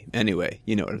with me? Anyway,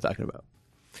 you know what I'm talking about.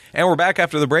 And we're back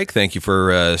after the break. Thank you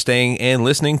for staying and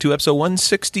listening to episode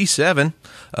 167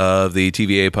 of the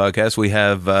TVA podcast. We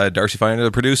have Darcy Finder,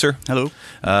 the producer. Hello.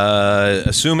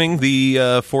 Assuming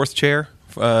the fourth chair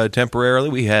temporarily,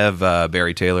 we have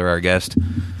Barry Taylor, our guest.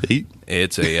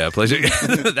 It's a pleasure.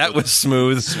 That was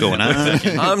smooth. What's going on?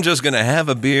 I'm just going to have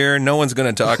a beer. No one's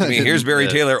going to talk to me. Here's Barry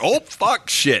Taylor. Oh, fuck,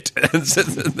 shit.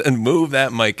 And move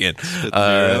that mic in.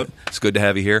 It's good to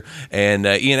have you here. And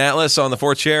Ian Atlas on the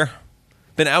fourth chair.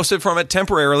 Been ousted from it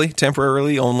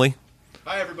temporarily only.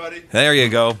 Bye, everybody. There you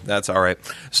go. That's all right.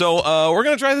 So we're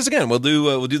going to try this again. We'll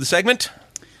do the segment.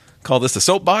 Call this the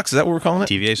soapbox. Is that what we're calling it?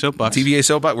 TVA Soapbox. TVA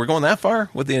soapbox. We're going that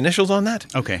far with the initials on that?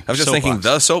 Okay. I was just Soapbox. thinking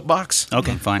the soapbox.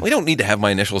 Okay, fine. We don't need to have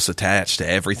my initials attached to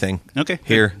everything. Okay.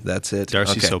 Here, that's it.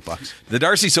 Darcy Okay. Soapbox. The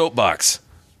Darcy soapbox.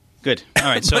 Good. All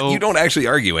right. So But you don't actually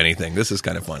argue anything. This is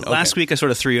kind of fun. last week I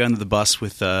sort of threw you under the bus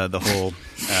with the whole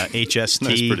HST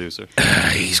Nice producer.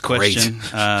 He's question.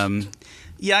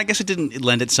 Yeah, I guess it didn't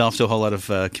lend itself to a whole lot of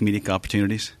comedic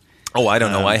opportunities. Oh, I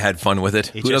don't know. I had fun with it.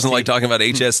 Who doesn't HST? like talking about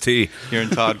HST? Hearing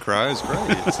Todd cry is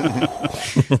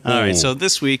great. All right. So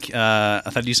this week I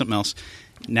thought I'd do something else.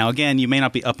 Now, again, you may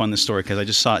not be up on this story because I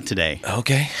just saw it today.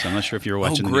 Okay. So I'm not sure if you were Oh,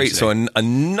 watching the great. news So today.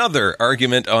 another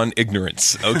argument on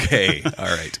ignorance. Okay. All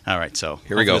right. All right. So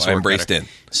Here we go. hopefully this will I'm work braced better. in.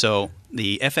 So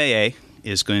the FAA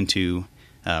is going to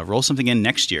roll something in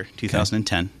next year,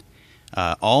 2010.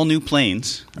 All new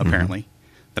planes, apparently,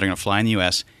 that are going to fly in the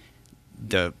U.S.,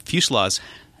 the fuselage,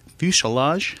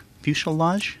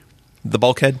 The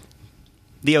bulkhead?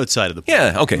 the outside of the plane.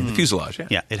 Yeah. Okay. The fuselage. Yeah.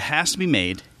 Yeah, it has to be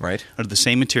made Right. out of the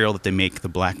same material that they make the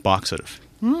black box out of.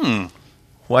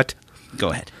 What?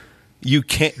 Go ahead. You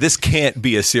can't. This can't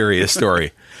be a serious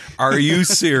story. Are you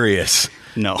serious?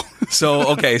 No.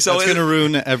 So okay. So That's going to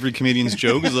ruin every comedian's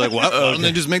joke. It's like, why don't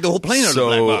they just make the whole plane out of the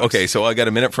black So box? okay. So I got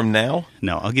a minute from now.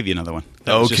 No, I'll give you another one.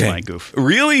 That was just my goof.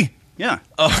 Really? Yeah.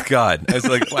 Oh God! I was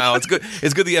like, wow, it's good.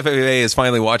 It's good the FAA is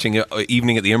finally watching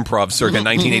Evening at the Improv circa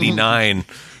 1989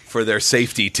 for their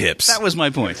safety tips. That was my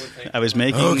point. I was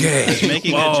making, Okay. I was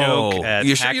making a joke at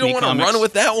You sure you don't Hackney want to Comics. run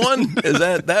with that one? Is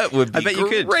that would be I bet you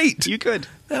could. great. You could.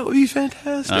 That would be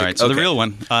fantastic. All right, so Okay. the real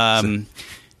one. On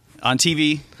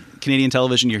TV, Canadian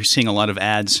television, you're seeing a lot of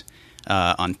ads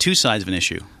on two sides of an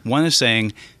issue. One is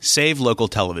saying, save local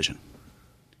television.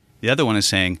 The other one is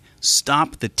saying,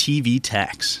 stop the TV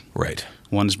tax. Right.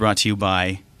 One is brought to you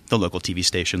by the local TV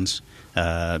stations,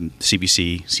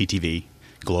 CBC, CTV,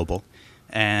 Global.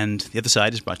 And the other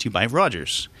side is brought to you by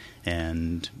Rogers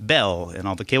and Bell and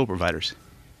all the cable providers.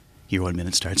 Your 1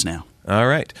 minute starts now. All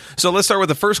right. So let's start with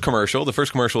the first commercial. The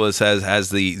first commercial has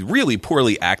the really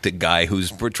poorly acted guy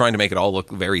who's trying to make it all look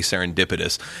very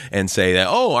serendipitous and say that,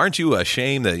 oh, aren't you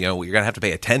ashamed that you're going to have to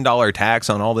pay a $10 tax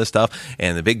on all this stuff,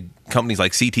 and the big companies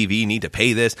like CTV need to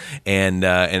pay this, and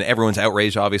everyone's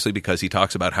outraged obviously because he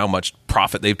talks about how much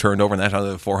profit they've turned over, and that's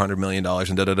another $400 million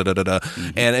and da da da da da.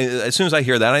 And as soon as I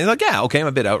hear that, I'm like, yeah, okay, I'm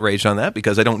a bit outraged on that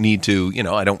because I don't need to,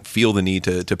 I don't feel the need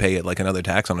to pay it like another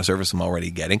tax on a service I'm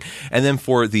already getting. And then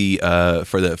for the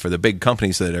big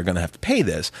companies that are going to have to pay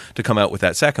this to come out with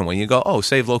that second one, you go, oh,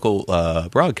 save local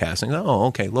broadcasting. Oh,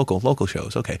 okay, local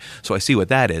shows. Okay, so I see what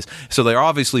that is. So they're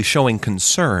obviously showing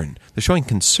concern. They're showing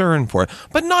concern for it,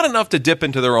 but not enough to dip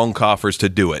into their own coffers to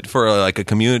do it for like a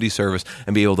community service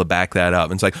and be able to back that up.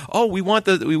 And it's like, oh, we want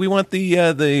the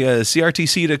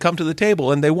CRTC to come to the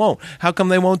table, and they won't. How come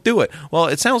they won't do it? Well,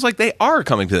 it sounds like they are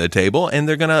coming to the table, and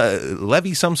they're going to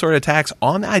levy some sort of tax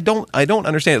on. I don't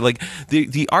understand it. Like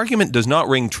the argument does not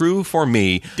ring true for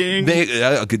me. Ding.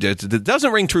 It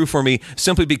doesn't ring true for me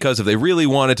simply because if they really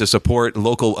wanted to support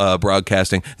local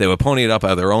broadcasting, they would pony it up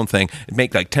out of their own thing,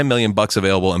 make like $10 million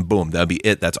available, and boom, that'd be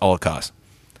it. That's all it costs.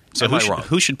 So Am I wrong?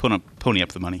 who should pony up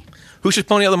the money? Who should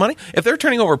pony up the money? If they're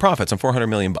turning over profits on $400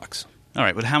 million. All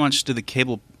right, but how much do the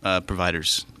cable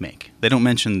providers make? They don't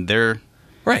mention their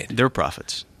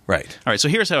profits. Right. All right, so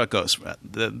here's how it goes.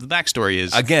 The backstory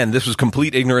is... Again, this was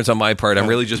complete ignorance on my part. I'm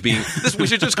really just being... we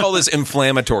should just call this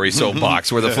inflammatory soapbox,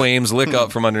 where the flames lick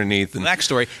up from underneath. And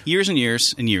backstory, years and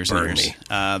years and years Burn and years.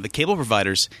 me. The cable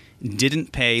providers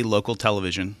didn't pay local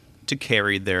television to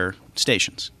carry their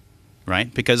stations,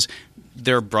 right? Because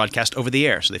they're broadcast over the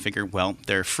air. So they figure, well,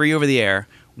 they're free over the air.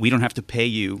 We don't have to pay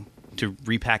you to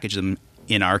repackage them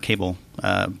in our cable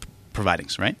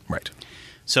providings, right? Right.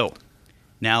 So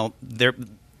now they're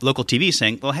local TV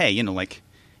saying, well, hey,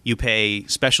 you pay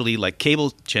specialty like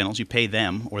cable channels, you pay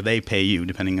them or they pay you,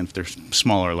 depending on if they're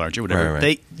small or large or whatever.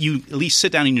 Right. You at least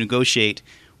sit down and you negotiate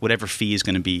whatever fee is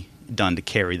going to be done to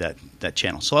carry that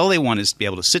channel. So all they want is to be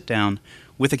able to sit down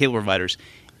with the cable providers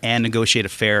and negotiate a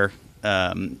fair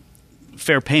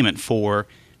payment for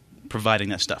providing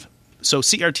that stuff. So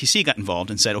CRTC got involved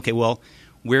and said, okay, well,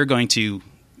 we're going to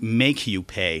make you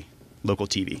pay local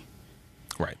TV.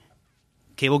 Right.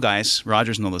 Cable guys,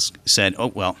 Rogers and all this, said, oh,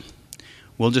 well,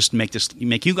 we'll just make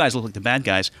you guys look like the bad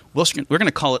guys. We're going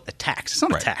to call it a tax. It's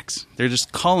not Right. a tax. They're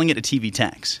just calling it a TV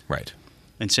tax. Right.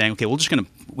 And saying, okay,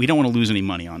 we don't want to lose any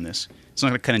money on this. It's not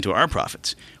going to cut into our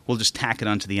profits. We'll just tack it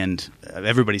onto the end of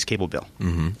everybody's cable bill.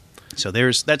 Mm-hmm. So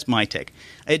that's my take.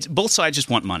 Both sides just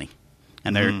want money.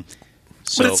 And they're...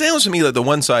 So, But it sounds to me that the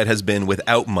one side has been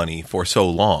without money for so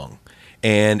long,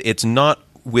 and it's not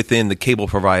within the cable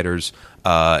providers.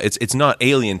 It's not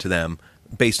alien to them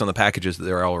based on the packages that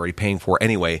they're already paying for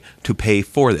anyway to pay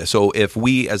for this. So if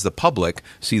we as the public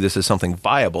see this as something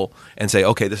viable and say,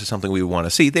 okay, this is something we want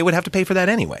to see, they would have to pay for that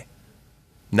anyway.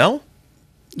 No?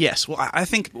 Yes. Well, I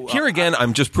think Here again,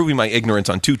 I'm just proving my ignorance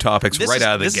on two topics right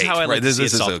out of the this gate. Is how I like right? to This see it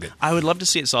is so solved. good. I would love to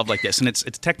see it solved like this, and it's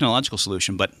a technological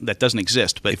solution, but that doesn't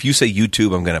exist. But If you say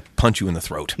YouTube, I'm going to punch you in the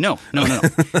throat. no.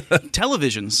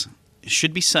 Televisions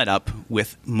should be set up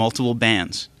with multiple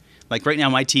bands. Like right now,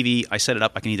 my TV, I set it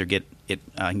up. I can either get it,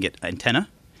 I can get antenna,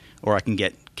 or I can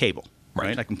get cable.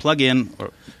 Right. I can plug in,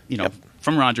 or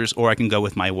from Rogers, or I can go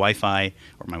with my Wi-Fi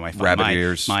or my Wi-Fi, Rabbit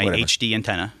ears, my whatever. HD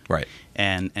antenna, Right.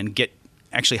 and get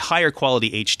actually higher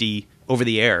quality HD over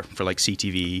the air for like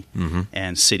CTV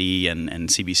and City and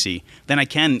CBC. Then I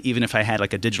can, even if I had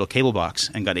like a digital cable box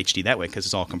and got HD that way, because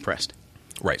it's all compressed.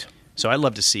 Right. So I'd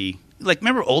love to see, like,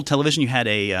 remember old television? You had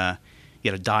a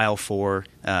dial for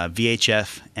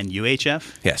VHF and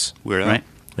UHF, Yes. Weird, right?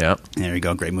 Yeah. There you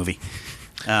go, great movie.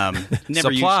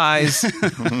 Never Supplies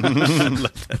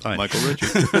Michael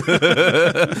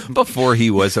Richards. before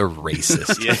he was a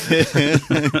racist.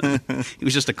 He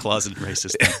was just a closet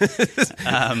racist.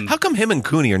 How come him and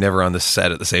Cooney are never on the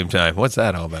set at the same time? What's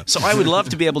that all about? So I would love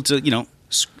to be able to,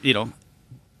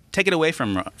 take it away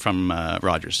from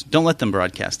Rogers. Don't let them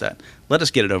broadcast that. Let us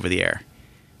get it over the air,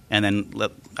 and then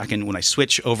when I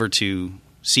switch over to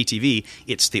CTV,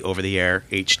 it's the over the air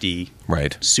HD,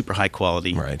 Right. super high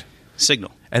quality, Right.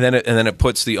 signal. And then it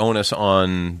puts the onus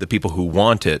on the people who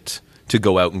want it to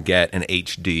go out and get an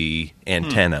HD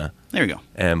antenna There you go.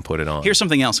 and put it on. Here's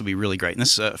something else that would be really great. And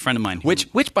this is a friend of mine. which,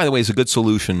 by the way, is a good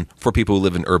solution for people who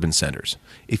live in urban centers.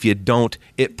 If you don't,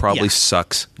 it probably Yeah.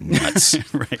 sucks nuts.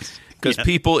 right. Because Yeah.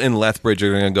 people in Lethbridge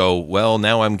are going to go, well,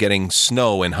 now I'm getting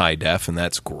snow in high def, and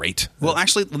that's great. Well,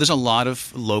 actually, there's a lot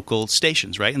of local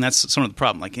stations, right? And that's some of the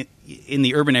problem. Like in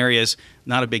the urban areas,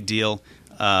 not a big deal.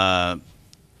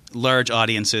 Large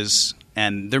audiences,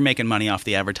 and they're making money off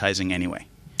the advertising anyway.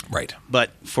 Right.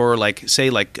 But for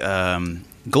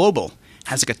Global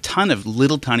has like a ton of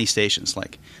little tiny stations.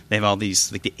 Like they have all these,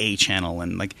 like the A channel,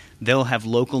 and like they'll have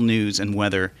local news and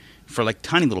weather for like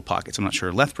tiny little pockets. I'm not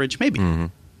sure. Lethbridge, maybe.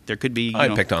 There could be. I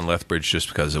picked on Lethbridge just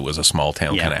because it was a small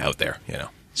town Yeah. kind of out there,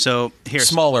 So here's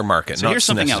Smaller market, So not here's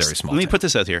something necessarily else. small Let me town. put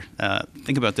this out here.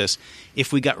 Think about this.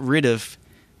 If we got rid of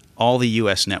all the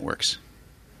U.S. networks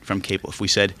from cable, if we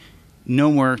said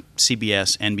no more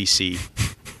CBS, NBC,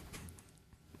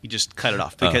 you just cut it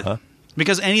off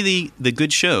because any of the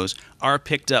good shows are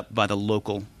picked up by the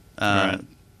local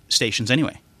stations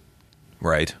anyway.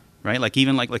 Right. Right, like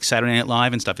even like Saturday Night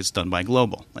Live and stuff is done by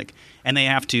Global, and they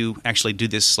have to actually do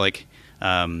this like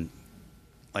on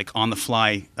the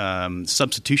fly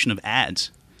substitution of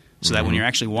ads, so that when you're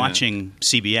actually watching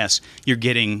CBS, you're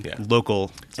getting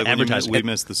local It's like when advertising. we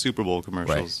missed the Super Bowl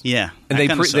commercials. Yeah, And that they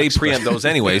kinda they sucks, preempt but- those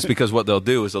anyways, because what they'll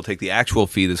do is they'll take the actual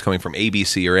feed that's coming from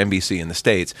ABC or NBC in the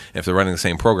States, and if they're running the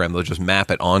same program, they'll just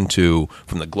map it onto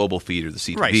from the global feed or the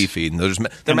CTV Right. feed, and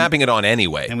they're mapping it on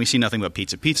anyway. and we see nothing but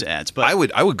pizza ads. But I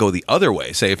would go the other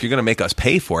way. Say if you're going to make us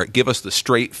pay for it, give us the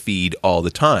straight feed all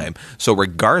the time. So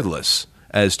regardless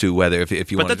as to whether if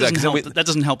you But want that doesn't to, help. That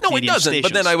doesn't help. No, it Canadian doesn't.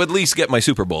 But then stations. I would at least get my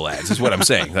Super Bowl ads. Is what I'm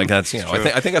saying. Like that's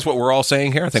I think that's what we're all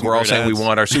saying here. I think Some we're all great saying ads. we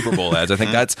want our Super Bowl ads. I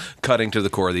think that's cutting to the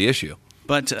core of the issue.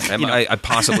 But I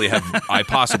possibly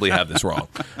have this wrong,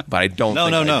 but I don't. No,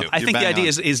 think no, I no. do. I You're think the bang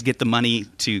idea on. is get the money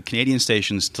to Canadian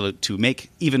stations to make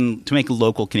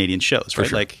local Canadian shows, right?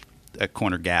 sure. Like a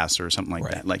Corner Gas or something like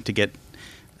Right. that. Like to get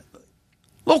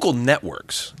Local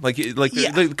networks,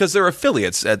 Yeah. because they're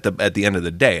affiliates at the end of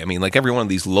the day. I mean, like every one of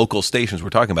these local stations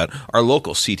we're talking about are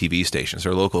local CTV stations,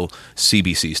 or local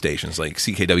CBC stations. Like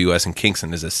CKWS in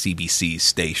Kingston is a CBC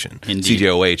station. Indeed.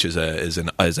 CJOH is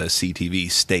a CTV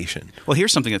station. Well,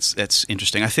 here's something that's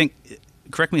interesting. I think,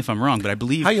 correct me if I'm wrong, but I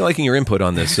believe How are you liking your input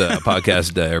on this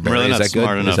podcast, Barry? really Is not that good?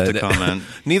 smart Is enough that- to comment.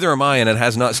 Neither am I, and it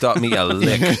has not stopped me a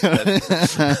lick.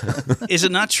 is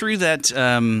it not true that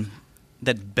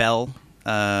that Bell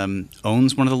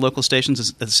owns one of the local stations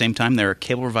at the same time? They're a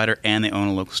cable provider and they own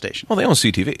a local station. Well, they own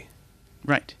CTV.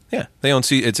 Right. Yeah, they own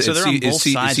it's So they're on it's both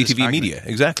sides of this CTV argument. Media.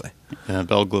 Exactly. Yeah,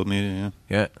 Bell Globe Media.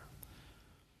 Yeah.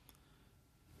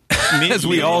 Yeah. As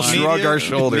we all shrug our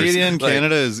shoulders. Media in Like-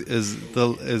 Canada is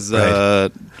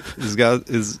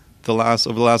the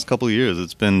last couple of years.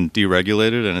 It's been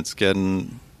deregulated and it's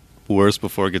getting worse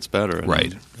before it gets better. And,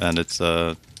 Right. And it's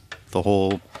the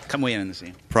whole Come weigh in on the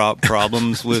scene.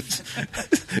 problems with.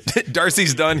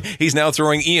 Darcy's done. He's now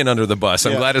throwing Ian under the bus.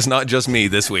 I'm glad it's not just me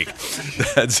this week.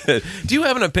 That's it. Do you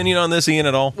have an opinion on this, Ian,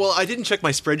 at all? Well, I didn't check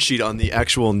my spreadsheet on the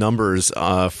actual numbers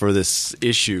for this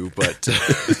issue, but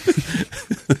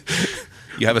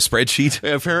You have a spreadsheet?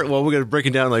 apparently, well, we're going to break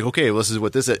it down. Like, okay, well, this is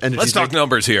what this energy. Let's talk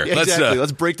numbers here. Yeah, exactly.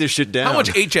 Let's break this shit down. How much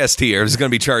HST is going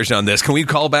to be charged on this? Can we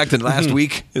call back to last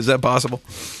week? Is that possible?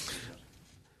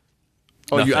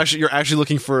 Oh, Nothing. you're actually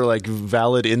looking for like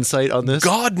valid insight on this?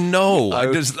 God no!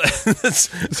 I just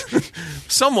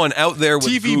someone out there with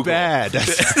TV Google. bad.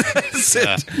 That's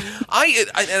it. I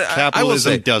will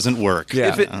Capitalism say, doesn't work.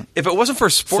 Yeah. if it wasn't for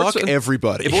sports, Fuck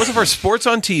everybody. If it wasn't for sports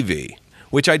on TV,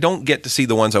 which I don't get to see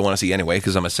the ones I want to see anyway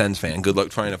because I'm a Sens fan. Good luck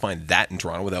trying to find that in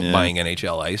Toronto without buying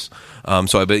NHL ice.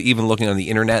 So I've been even looking on the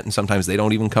internet, and sometimes they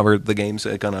don't even cover the games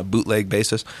like on a bootleg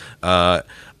basis.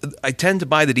 I tend to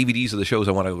buy the DVDs of the shows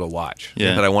I want to go watch.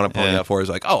 Yeah. That I want to pony up for is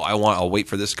like, I'll wait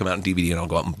for this to come out on DVD and I'll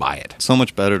go out and buy it. So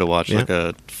much better to watch like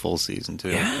a full season too.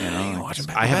 Yeah, you watch it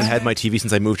back I to haven't back. had my TV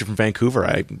since I moved here from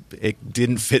Vancouver. It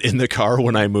didn't fit in the car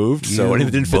when I moved, so anything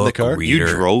that didn't fit in the car. book You reader.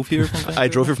 drove here from Vancouver? I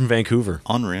drove here from Vancouver,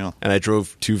 Unreal. and I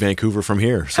drove to Vancouver from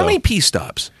here. So How many pee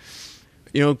stops?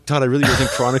 You know, Todd, I really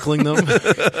wasn't chronicling them.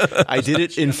 I did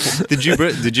it in. Did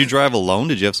you drive alone?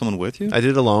 Did you have someone with you? I did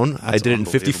it alone. I That's did it in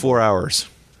 54 hours.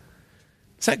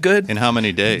 Is that good? In how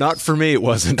many days? Not for me, it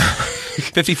wasn't.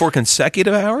 54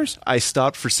 consecutive hours? I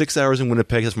stopped for 6 hours in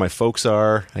Winnipeg, as my folks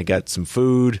are. I got some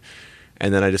food,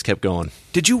 and then I just kept going.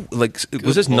 Did you, was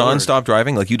this Lord. nonstop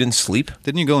driving? Like you didn't sleep?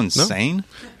 Didn't you go insane?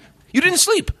 You didn't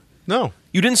sleep. No.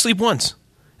 You didn't sleep once.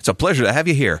 It's a pleasure to have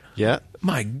you here. Yeah.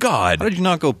 My God. How did you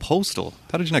not go postal?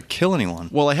 How did you not kill anyone?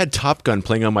 Well, I had Top Gun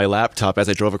playing on my laptop as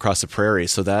I drove across the prairie,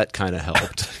 so that kind of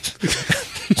helped.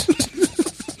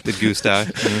 Did Goose die?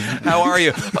 How are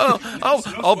you?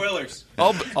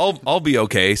 I'll be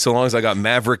okay so long as I got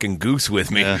Maverick and Goose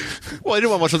with me. Yeah. Well, I didn't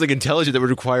want to watch something intelligent that would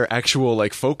require actual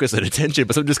like focus and attention,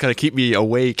 but something just kind of keep me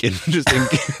awake and just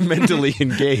mentally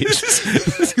engaged.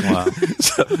 Wow.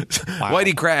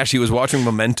 Whitey Crash, he was watching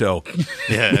Memento.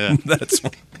 Yeah. That's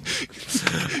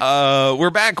we're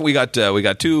back. We got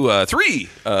three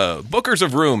bookers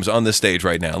of rooms on this stage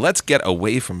right now. Let's get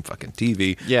away from fucking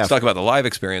TV. Yeah. Let's talk about the live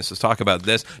experience. Let's talk about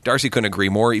this. Darcy couldn't agree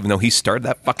more, even though he started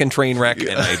that fucking train wreck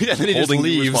and I'm Yeah, then he just holding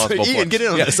leaves. responsible Ian, for. get in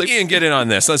on this. Like- Ian, get in on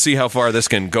this. Let's see how far this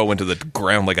can go into the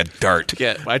ground like a dart.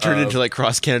 Yeah, I turned it into like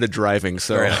cross Canada driving.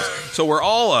 So Very nice. So we're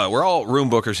all room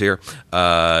bookers here.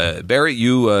 Barry,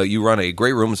 you run a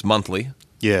great rooms monthly.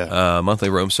 Yeah. Monthly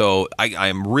room. So I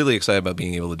am really excited about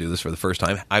being able to do this for the first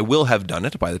time. I will have done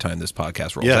it by the time this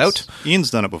podcast rolls out. Ian's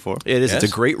done it before. it is. Yes.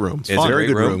 It's a great room. It's It's a a very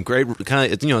great good room. room. Great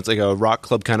kind of. It's like a rock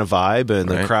club kind of vibe, and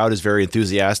the Right. crowd is very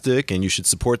enthusiastic. And you should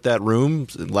support that room.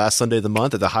 Last Sunday of the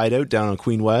month at the Hideout down on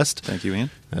Queen West. Thank you,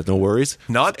 Ian. No worries.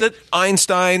 Not that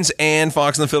Einstein's and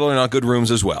Fox and the Fiddle are not good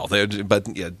rooms as well. But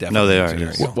yeah, definitely. No, they are,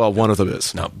 considering. yes. Well, one of them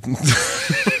is. No.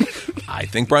 I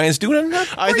think Brian's doing a great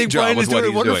I think job Brian is with what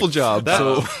doing a he's wonderful job.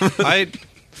 So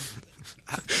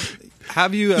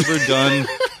Have you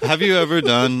ever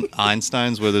done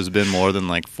Einstein's where there's been more than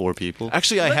like 4 people?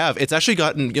 actually, I have. It's actually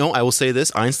gotten. I will say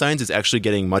this: Einstein's is actually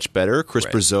getting much better. Chris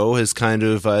Right. Brazeau has kind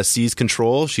of seized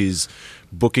control. She's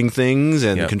booking things,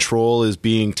 and Yep. control is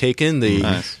being taken.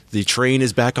 Nice. The train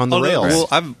is back on the rails.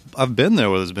 Well, I've been there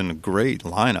where there's been great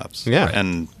lineups. Yeah.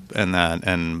 and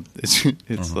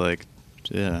it's like,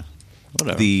 yeah,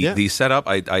 whatever. The setup.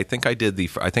 I think I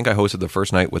hosted the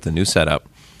first night with the new setup,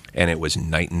 and it was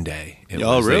night and day.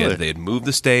 Really? They had moved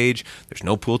the stage. There's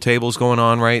no pool tables going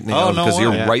on right now Oh, no because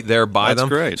you're way. right there by That's them.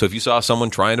 great. So if you saw someone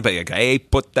trying to pay, like, hey,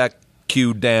 put that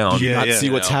cue down. not see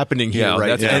what's happening here right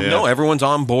that's- now. and no, everyone's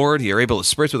on board. You're able to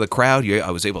spritz with the crowd.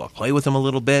 I was able to play with them a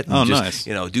little bit. And Oh, just,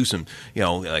 nice. Do some,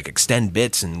 like extend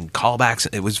bits and callbacks.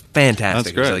 It was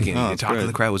fantastic. That's It was great. like, Oh, that's talking to great.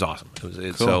 the crowd was awesome.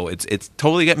 Cool. So it's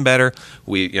totally getting better.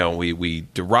 We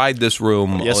deride this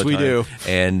room. Yes, all the we time. do.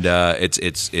 And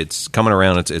it's coming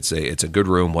around. It's a good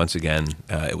room once again.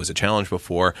 It was a challenge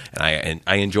before, and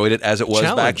I enjoyed it as it was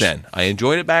back Challenge. then. I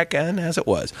enjoyed it back then as it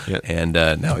was, Yeah. and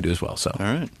now I do as well. So, All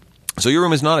right. so your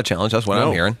room is not a challenge. That's what I'm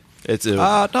No. hearing. It's a,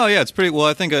 No, yeah, it's pretty. Well,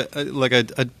 I think I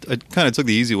kind of took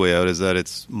the easy way out. Is that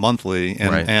it's monthly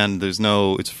and Right. and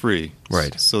it's free,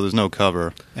 Right. So there's no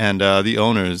cover. And the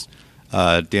owners,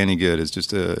 Danny Good, is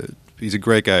he's a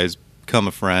great guy. He's become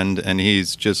a friend, and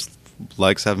he's just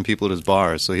likes having people at his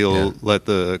bar. So he'll let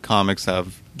the comics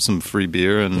have some free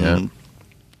beer and Yeah.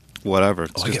 whatever.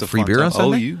 It's Oh, I just get a free fun beer time. on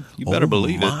Sunday? You better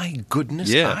believe it. My goodness,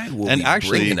 Yeah. I will And be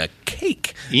actually, bringing a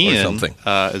cake or Ian something.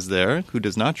 is there, who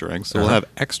does not drink, so we'll have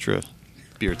extra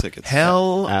beer tickets.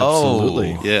 Hell,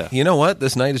 Absolutely. oh. Yeah. You know what?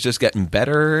 This night is just getting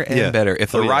better and Yeah. better.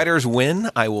 If the Oh, yeah. Riders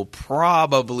win, I will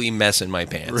probably mess in my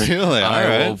pants. Really? I All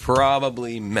right. will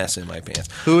probably mess in my pants.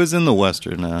 Who is in the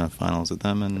Western finals at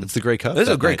them? And it's the Grey Cup. This is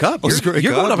a that Grey night. Cup. Oh, it's a Grey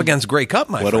You're Cup? going up against Grey Cup,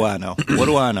 my what friend. do I know? What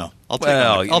do I know? I'll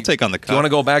take on the cup. Do you want to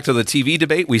go back to the TV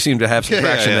debate? We seem to have some Yeah,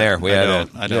 traction yeah. there. We I had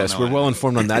don't know. Yes, we're well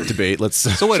informed on that debate. Let's.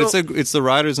 So what? It's the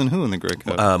Riders and who in the Grey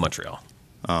Cup? Montreal.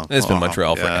 Oh, It's been wow.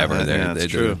 Montreal Yeah, forever. that's They're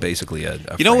true. basically a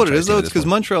You know what it franchise is team though? at It's this because point.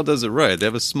 Montreal does it right. They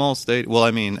have a small state. Well,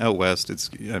 I mean, out west, it's.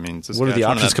 I mean, What are the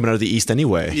options coming out of the East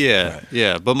anyway?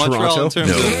 Yeah. But Montreal, Toronto?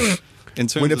 in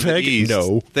terms of Winnipeg? the East,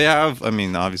 No. they have. I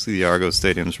mean, obviously the Argo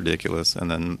Stadium's ridiculous, and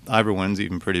then Ivor-Wynn's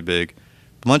even pretty big.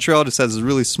 But Montreal just has a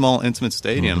really small, intimate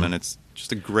stadium, and it's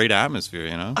just a great atmosphere.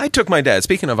 You know. I took my dad.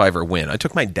 Speaking of Ivor Wynn, I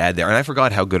took my dad there, and I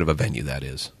forgot how good of a venue that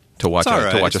is to watch. It's all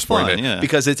right. To watch a It's sporting fun, event yeah.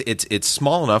 because it's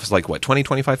small enough. It's like what 20,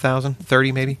 25,000,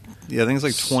 30 maybe. Yeah, I think it's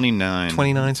like 29.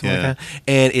 29, something Yeah. like that.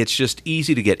 And it's just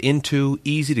easy to get into,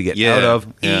 easy to get Yeah, out of,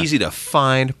 yeah. easy to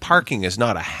find. Parking is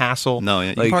not a hassle. No,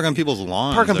 yeah. You park on people's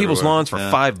lawns. Park on people's everywhere. lawns for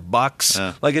Yeah. $5.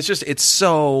 Yeah. Like it's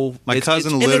so. My it's,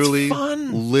 cousin it's, and literally it's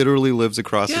fun. lives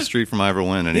across Yeah. the street from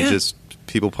Ivor-Wynn, and Yeah. he just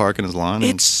people park in his lawn. And,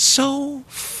 It's so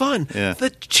fun. Yeah. The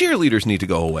cheerleaders need to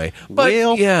go away. But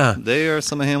well, yeah. they are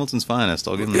some of Hamilton's finest.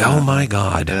 I'll give them that. Oh my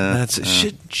God! Yeah, That's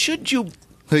yeah. should you?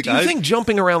 Like, Do you think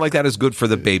jumping around like that is good for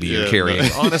the baby you're Yeah, carrying?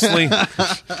 no. Honestly,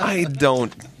 I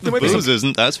don't. The booze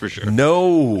isn't, that's for sure.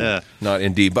 No, Yeah. not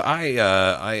indeed. But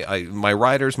my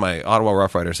riders, my Ottawa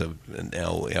Rough Riders, have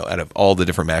now, out of all the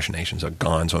different machinations, are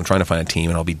gone. So I'm trying to find a team,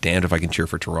 and I'll be damned if I can cheer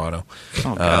for Toronto.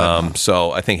 Oh, God.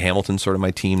 So I think Hamilton's sort of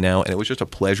my team now, and it was just a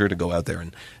pleasure to go out there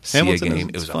and see Hamilton a game.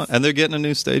 is It was fun. And they're getting a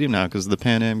new stadium now because of the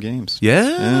Pan Am Games. Yeah,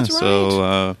 that's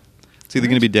So it's either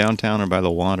going to be downtown or by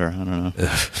the water. I don't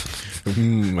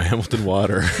know. Hamilton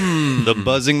water. The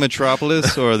buzzing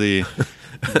metropolis or the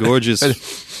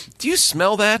gorgeous. Do you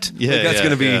smell that? Yeah, Like, that's yeah,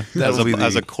 going to be yeah. that'll be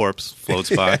as a corpse floats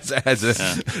by. as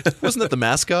a Wasn't that the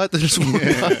mascot? That just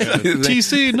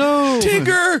TC, no.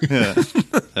 Tinker.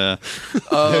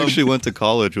 I actually went to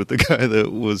college with the guy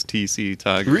that was TC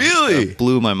Tiger. Really? That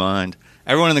blew my mind.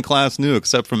 Everyone in the class knew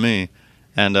except for me.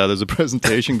 And there's a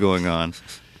presentation going on.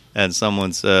 And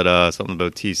someone said something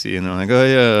about TC. And they're like, oh,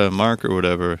 yeah, Mark or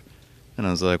whatever. And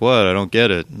I was like, what? I don't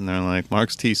get it. And they're like,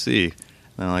 Mark's TC.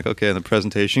 And I'm like, okay. And the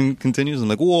presentation continues. I'm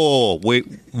like, whoa, wait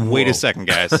a second,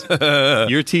 guys.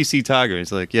 You're TC Tiger.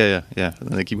 He's like, yeah. And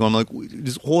they keep going. I'm like,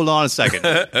 just hold on a second.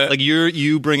 Like,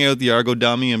 you bring out the Argo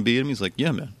dummy and beat him? He's like,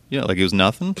 yeah, man. Yeah, like it was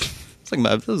nothing. It's like,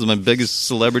 this is my biggest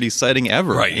celebrity sighting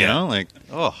ever. Right, you yeah. know? Like,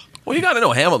 oh. Well, you got to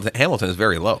know Hamilton is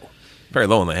very low. Very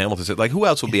low on the Hamilton. Like, who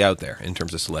else would be out there in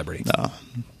terms of celebrity?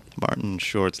 Martin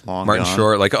Short's long Martin gone.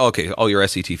 Short. Like, okay, all your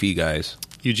SCTV guys.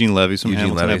 Eugene Levy's from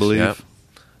Hamilton, I believe.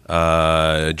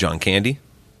 Yeah. John Candy.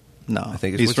 No, I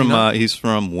think it's- he's what's he from not? he's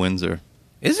from Windsor.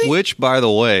 Is he? Which, by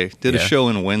the way, did a Yeah. show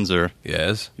in Windsor.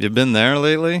 Yes. You been there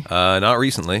lately? Not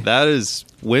recently. That is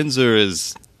Windsor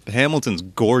is Hamilton's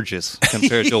gorgeous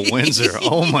compared to Windsor.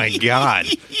 Oh my God,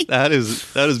 that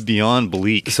is beyond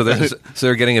bleak. So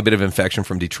they're getting a bit of infection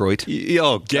from Detroit.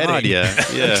 Oh God, yeah.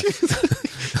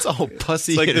 It's all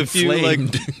pussy It's like and the few like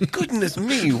inflamed. Goodness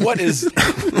me, what is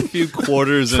a few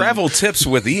quarters and travel tips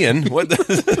with Ian? What?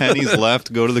 pennies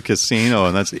left. Go to the casino,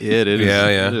 and that's it. It is.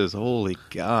 Yeah. It is. Holy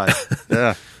God.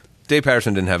 Yeah. Dave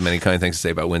Patterson didn't have many kind things to say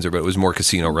about Windsor, but it was more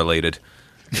casino related.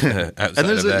 And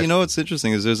there's you know what's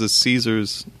interesting is there's a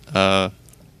Caesar's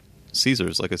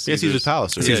like a Caesar's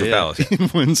Palace. Or Caesar's Palace. in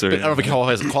Windsor. I don't know if it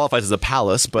qualifies as a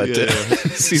palace, but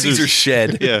Caesar's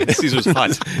shed. Yeah, Caesar's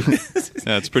hut.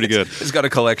 Yeah, it's pretty good. It's got a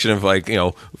collection of like you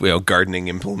know gardening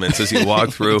implements as you walk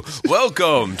through.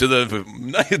 Welcome to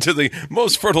the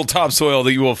most fertile topsoil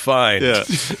that you will find. Yeah,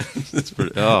 it's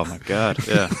pretty. Oh my God.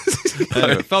 Yeah.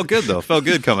 Anyway, it felt good though. Felt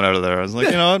good coming out of there. I was like,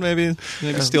 you know what? Maybe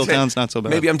Steel Town's not so bad.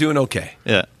 Maybe I'm doing okay.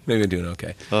 Yeah. Maybe I'm doing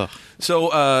okay. Ugh. So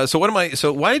what am I?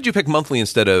 So why did you pick monthly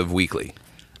instead of weekly?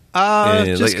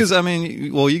 Just like- because I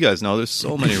mean, well, you guys know there's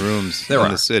so many rooms There in are.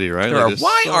 the city, right? There Like, are. there's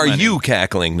Why so are many. you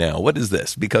cackling now? What is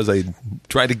this? Because I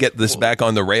tried to get this back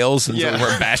on the rails, and Yeah. so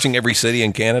we're bashing every city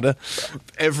in Canada.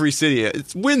 every city.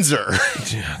 It's Windsor.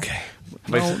 Okay.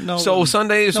 No, So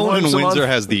Sundays, no one in once a month? Windsor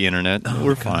has the internet.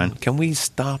 We're fine. Can we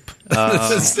stop?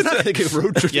 They're not taking a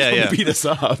road trip. Yeah, to yeah. beat us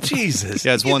up. Jesus.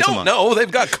 Yeah, it's you once a don't month. know.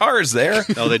 They've got cars there.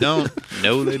 No, they don't.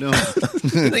 No, they don't.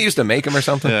 They used to make them or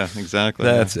something. Yeah, exactly.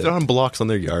 That's They're it. on blocks on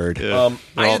their yard. Yeah.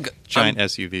 They're all I'm- giant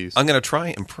SUVs. I'm going to try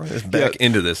and pry us back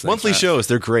into this thing. Monthly shows,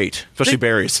 they're great, especially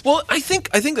berries. Well, I think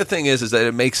the thing is that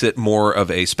it makes it more of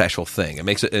a special thing. It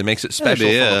makes it special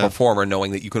Maybe, for yeah. a performer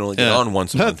knowing that you can only get Yeah. on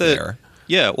once a Not month that- there.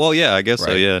 Yeah, well, yeah, I guess so.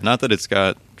 Right. Yeah, not that it's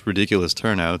got ridiculous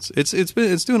turnouts. It's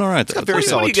doing all right. Though. Very What do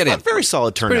solid. you get in? Very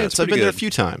solid turnouts. it's I've been pretty there a good. few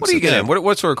times. What do you get Yeah. in?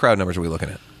 What sort of crowd numbers are we looking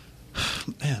at?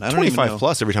 Man, I don't even 25 know.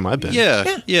 plus every time I've been.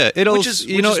 Yeah. It'll Which is-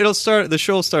 it'll start. The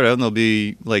show will start out and there'll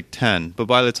be like 10, but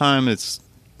by the time it's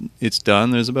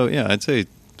done, there's about I'd say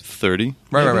 30.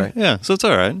 Right, maybe. right. Yeah, so it's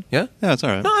all right. Yeah? Yeah, it's all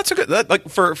right. No, that's a good. Like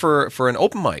for an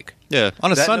open mic, Yeah,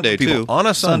 on a That Sunday number of people too. on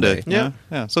a Sunday.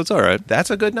 Yeah. So it's all right. That's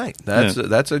a good night.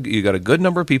 You got a good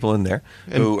number of people in there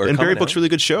who are And Barry coming books out. really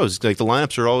good shows. Like the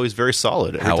lineups are always very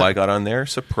solid. Every How time. I got on there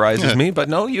surprises me, but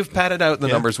no, you've padded out the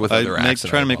numbers with other acts.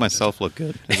 Trying to make myself look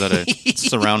good. Is that I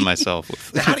surround myself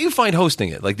with. Now, how do you find hosting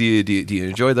it? Like, do you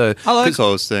enjoy the? I like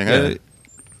hosting. Yeah.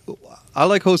 I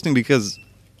like hosting because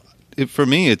for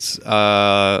me it's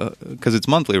because it's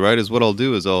monthly, right? Is what I'll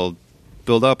do is I'll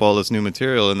build up all this new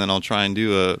material and then I'll try and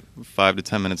do a 5 to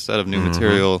 10 minute set of new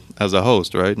material as a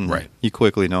host, right? And Right. you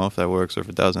quickly know if that works or if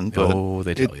it doesn't. But Oh,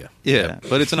 they tell you. Yeah,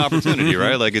 but it's an opportunity,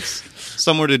 right? Like it's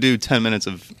somewhere to do 10 minutes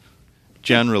of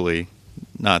generally.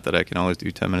 Not that I can always do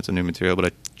 10 minutes of new material, but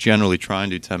I generally try and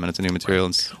do 10 minutes of new material.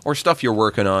 And Or stuff you're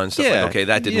working on. Stuff Yeah, like, okay,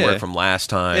 that didn't yeah. work from last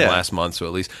time, Yeah. last month, so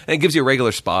at least, and it gives you a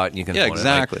regular spot, and you can. yeah, phone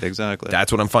it, like, exactly.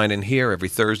 That's what I'm finding here. Every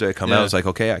Thursday I come Yeah. out, it's like,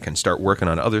 okay, I can start working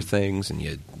on other things, and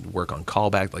you work on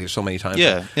callback. Like there's so many times.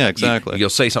 Yeah, yeah, exactly. You'll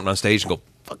say something on stage and go,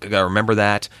 "Fuck, I gotta remember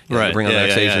that." You know, Right. you bring on Yeah, the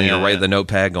next yeah, stage, yeah, and you yeah, write yeah. the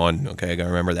notepad, going, "Okay, I gotta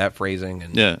remember that phrasing."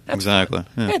 And Yeah, that's exactly.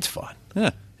 fun. Yeah. It's fun. Yeah.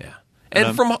 Yeah.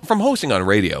 And from hosting on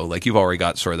radio, like you've already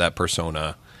got sort of that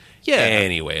persona. Yeah.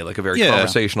 Anyway, like a very Yeah.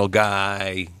 conversational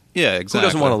guy. Yeah, Who exactly.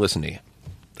 doesn't want to listen to you?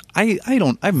 I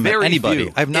haven't met Very anybody.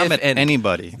 few, I've not if met any.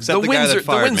 anybody except The guy Windsor, that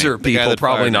fired the Windsor me. The guy people that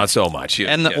probably fired me. not so much.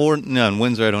 Yeah, And yeah. in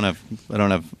Windsor, I don't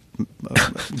have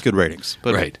good ratings.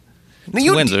 But Right. Now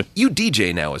it's Windsor. you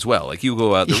DJ now as well. Like you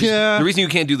go out. Yeah. The reason you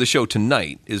can't do the show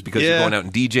tonight is because you're Yeah. going out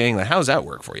and DJing. Like, how does that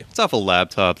work for you? It's off a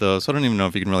laptop though, so I don't even know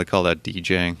if you can really call that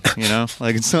DJing. You know,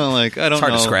 like it's not like I don't.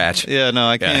 hard know. to scratch. Yeah, no,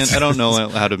 I Yeah. can't. I don't know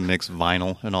how to mix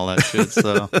vinyl and all that shit.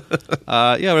 So,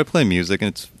 yeah, but I play music and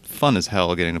it's fun as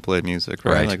hell getting to play music.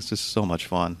 Right, Right. like it's just so much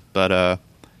fun. But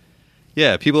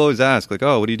yeah, people always ask like,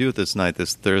 "Oh, what do you do with this night?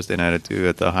 This Thursday night I do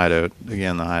at the Hideout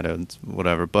again. The Hideout, it's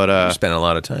whatever." But You're spending a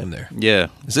lot of time there. yeah,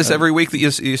 Is this every week that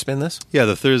you spend this? yeah,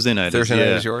 the Thursday night. Thursday night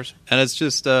yeah. is yours? and it's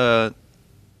just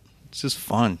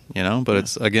fun, you know. But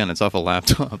it's off a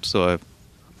laptop, so I.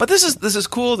 But this is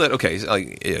cool that okay, so,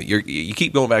 like you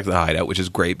keep going back to the Hideout, which is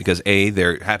great because A,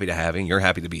 they're happy to have you, you're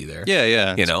happy to be there. Yeah,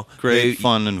 yeah. You It's know, great,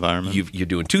 fun environment. You're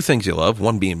doing two things you love: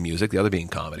 one being music, the other being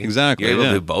comedy. Exactly, You're able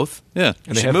yeah. to do both. Yeah.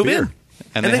 And they move in.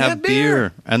 And they have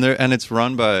beer. And it's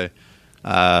run by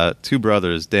two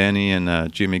brothers, Danny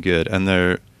and Jimmy Good, and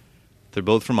they're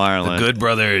both from Ireland. Good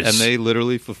brothers. And they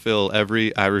literally fulfill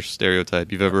every Irish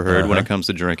stereotype you've ever heard when it comes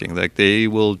to drinking. Like they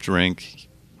will drink.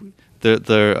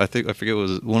 They're I forget what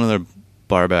was one of their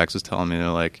barbacks was telling me they're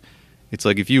like. It's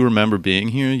like if you remember being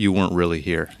here, you weren't really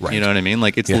here. Right. You know what I mean?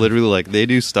 Like it's literally like they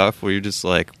do stuff where you're just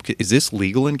like, is this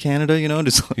legal in Canada? You know,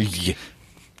 just like, Yeah.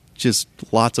 just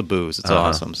lots of booze. It's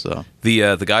awesome. So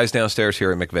The guys downstairs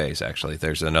here at McVeigh's, actually.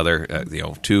 There's another,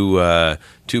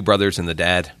 two brothers and the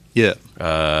dad. yeah,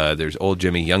 There's old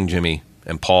Jimmy, young Jimmy,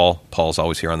 and Paul. Paul's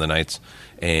always here on the nights,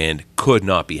 and could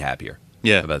not be happier.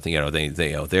 Yeah. About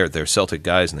they're Celtic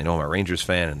guys, and they know I'm a Rangers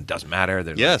fan, and it doesn't matter.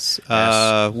 They're yes.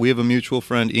 Yes. We have a mutual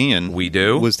friend, Ian. We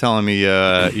do? Was telling me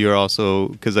you're also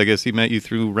because I guess he met you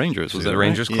through Rangers. Was the that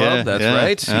Rangers right? Club. Yeah, That's yeah,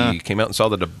 right. yeah. He came out and saw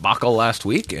the debacle last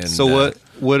week. And So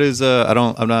what is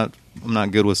I'm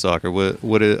not good with soccer.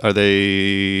 Are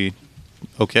they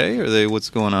okay? Are they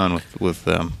what's going on with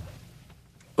them?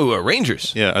 Oh,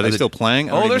 Rangers. Yeah, are they still playing?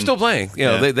 Oh, they're still playing. You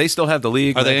know, Yeah. they still have the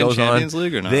league. Are they that in goes Champions on.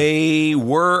 League or not? They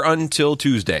were until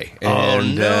Tuesday.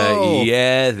 And, no.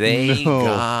 yeah, they No.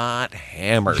 got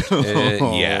hammered.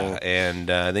 Yeah, and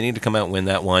they need to come out and win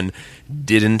that one.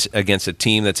 Didn't against a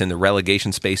team that's in the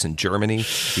relegation space in Germany.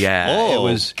 Yeah, Oh,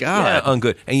 it was God.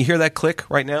 ungood. And you hear that click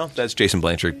right now? That's Jason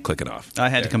Blanchard clicking off. I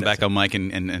had to come back on mic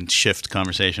and shift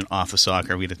conversation off of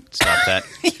soccer. We had to stop that.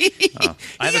 He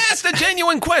asked a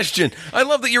genuine question. I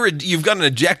love that you've got an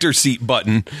ejector seat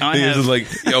button. I This have. is like,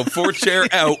 fourth chair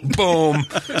out, boom,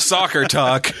 soccer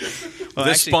talk. Well,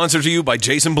 This actually- sponsored to you by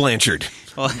Jason Blanchard.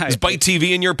 Well, Is Bite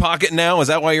TV in your pocket now? Is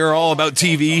that why you're all about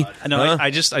TV? No, Huh? I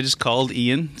just called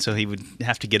Ian, so he would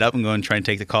have to get up and go and try and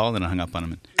take the call, and then I hung up on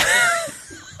him.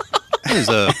 That is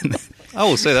I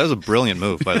will say that was a brilliant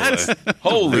move, by the way.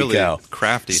 Holy really cow.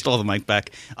 crafty. Stole the mic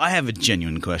back. I have a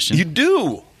genuine question. You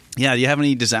do. Yeah, do you have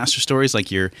any disaster stories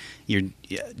like you're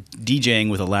DJing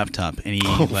with a laptop? Any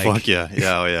like Fuck yeah,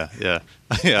 yeah, oh yeah,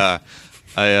 yeah.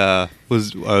 I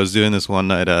was doing this one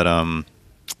night at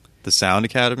the Sound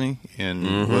Academy in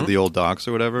one of the old docks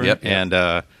or whatever. Yep. And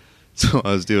so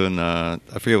I was doing I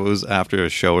forget what it was after a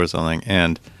show or something,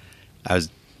 and I was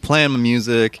playing my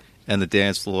music, and the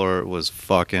dance floor was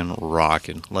fucking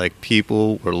rocking. Like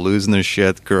people were losing their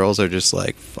shit. The girls are just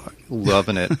like fuck,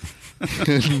 loving it.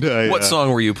 And What song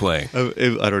were you playing?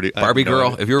 I don't. Barbie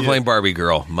Girl? If you were playing Barbie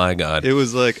Girl, my God. It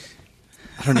was like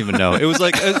I don't even know. It was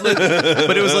like,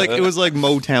 but it was like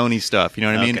Motowny stuff. You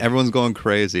know what I mean? Everyone's going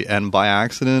crazy, and by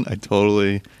accident, I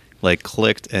totally like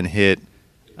clicked and hit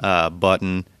a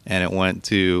button, and it went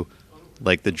to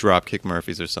like the Dropkick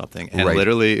Murphys or something, and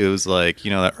literally it was like,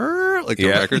 you know, that like the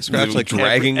record scratch, like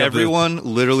dragging. Everyone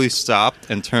literally stopped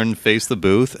and turned, faced the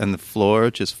booth, and the floor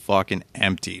just fucking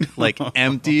emptied, like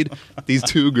emptied. These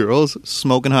two girls,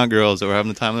 smoking hot girls that were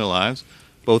having the time of their lives,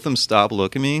 both of them stopped,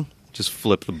 look at me. Just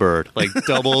flip the bird, like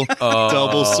double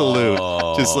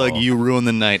salute, just like you ruined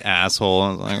the night, asshole. I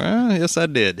was like, yes, I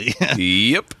did.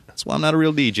 Yep. That's why I'm not a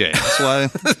real DJ. That's why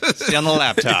I stay on the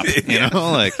laptop. You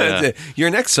know, like your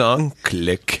next song,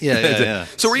 click. Yeah.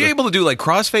 So were you able to do like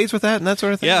crossfades with that and that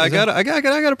sort of thing? Yeah, I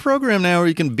got a program now where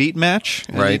you can beat match.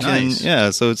 Right. Nice. Yeah,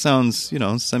 so it sounds, you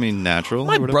know, semi-natural.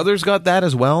 My brother's got that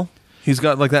as well. He's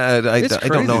got like that. I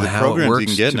don't know the how programs it works. you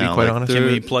can get to now. be quite Like, honest, Can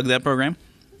we plug that program?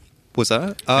 What's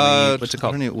that? What's it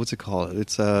called? What's it called?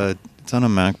 It's on a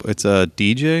Mac. It's a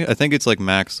DJ. I think it's like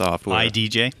Mac software.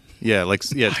 iDJ. Yeah,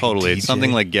 totally. It's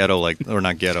something like ghetto, or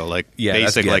not ghetto, like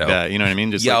basic ghetto. like that. You know what I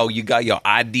mean? Just yo, you got your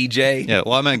iDJ. yeah.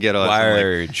 Well, I meant ghetto.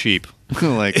 Word. Like cheap.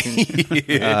 Like, and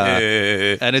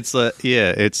it's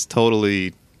it's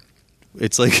totally.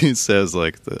 It's like it says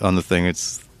like on the thing.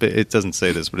 It doesn't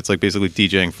say this, but it's like basically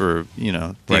DJing for, you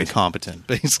know, the incompetent,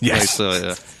 basically. Yes.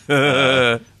 So,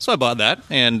 so I bought that,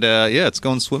 and it's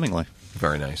going swimmingly.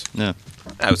 Very nice. Yeah.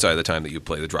 Outside of the time that you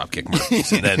play the Dropkick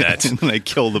Murphys, and then that's and then I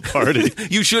kill the party.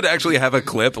 you should actually have a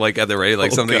clip like at the ready,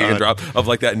 like something you can drop of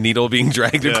like that needle being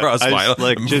dragged across vinyl.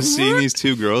 Like just seeing these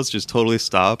two girls just totally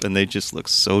stop, and they just look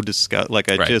so disgusted.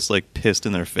 Like I just like pissed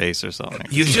in their face or something.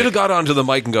 You should have got onto the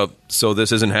mic and go, so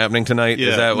this isn't happening tonight? Yeah,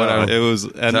 is that what it was?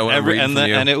 And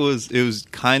and it was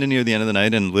kind of near the end of the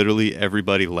night, and literally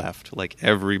everybody left. Like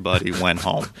everybody went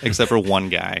home except for one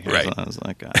guy. Right. I was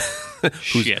like,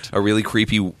 shit, a really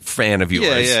creepy fan of yours.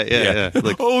 Yeah.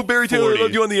 Like, oh, Barry Taylor, I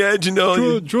loved you on the edge, and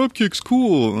Dropkick's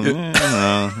cool.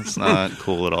 No, it's not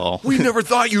cool at all. We never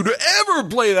thought you'd ever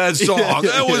play that song.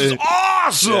 That was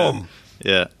awesome.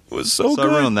 Yeah. It was so good.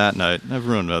 I ruined that night. I've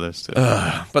ruined others too.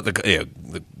 But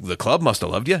the club must have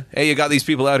loved you. Hey, you got these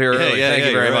people out here early. Thank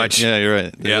you very much. Yeah, you're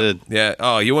right. They did. Yeah.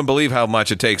 Oh, you wouldn't believe how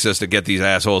much it takes us to get these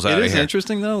assholes out of here. It is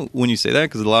interesting though when you say that,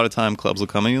 because a lot of time clubs will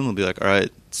come in and they'll be like, "All right,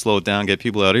 slow it down, get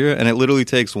people out of here," and it literally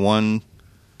takes one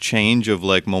change of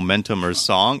like momentum or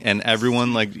song, and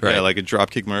everyone like like a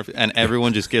Dropkick Murphy, and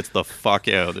everyone just gets the fuck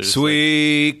out.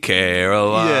 Sweet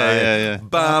Caroline, yeah.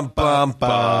 Bum bum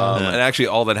bum. And actually,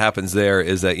 all that happens there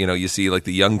is that you see like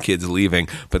the young kids leaving,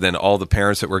 but then all the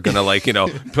parents that were gonna like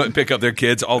pick up their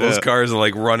kids, all those cars are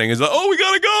like running. It's like, oh, we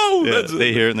gotta go.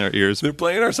 They hear it in their ears. They're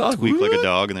playing our song, squeak like a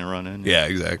dog, and they run in. Yeah,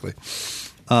 exactly.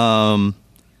 But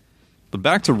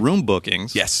back to room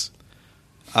bookings. Yes.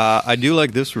 I do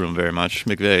like this room very much,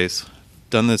 McVeigh's.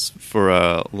 Done this for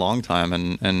a long time,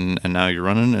 and now you're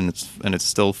running, and it's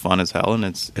still fun as hell, and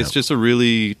it's just a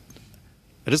really.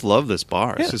 I just love this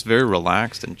bar. It's just very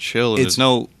relaxed and chill, and there's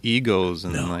no egos,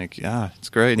 and it's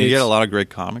great. And you get a lot of great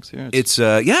comics here. Like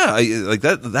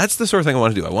that. That's the sort of thing I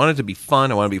want to do. I want it to be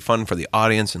fun. I want to be fun for the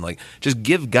audience, and like just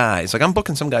give guys. Like I'm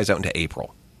booking some guys out into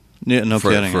April. Yeah, no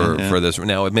kidding. For this.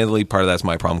 Now, admittedly, part of that's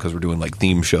my problem because we're doing like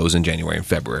theme shows in January and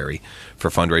February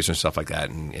for fundraisers and stuff like that,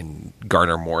 and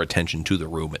garner more attention to the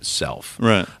room itself.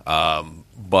 Right.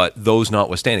 But those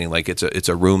notwithstanding, like it's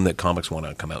a room that comics want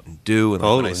to come out and do. And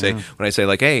when I say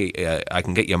like, hey, I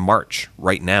can get you March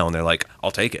right now, and they're like,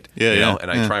 I'll take it.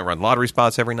 And I try and run lottery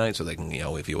spots every night so they can,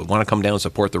 if you want to come down and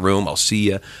support the room, I'll see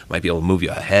you. Might be able to move you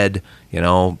ahead.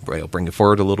 I'll bring you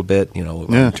forward a little bit.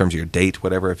 In terms of your date,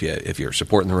 whatever. If you're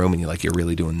supporting the room and you're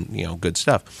really doing good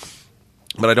stuff.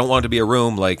 But I don't want it to be a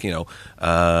room like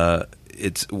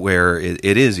it's where it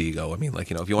is ego. I mean, like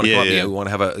if you want to come up, you want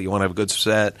to have a good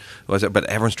set, but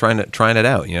everyone's trying it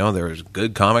out. There's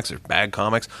good comics, there's bad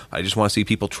comics. I just want to see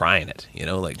people trying it.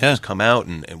 Just come out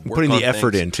and work putting on the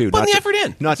effort things. in too. Putting the effort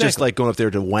in, not just like going up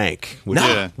there to wank.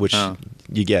 Which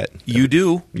you get. You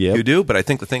do, you do. But I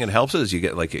think the thing that helps is you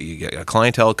get a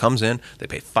clientele comes in, they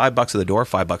pay $5 at the door.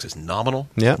 $5 is nominal,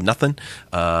 nothing.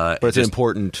 But it's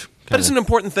important. But it's an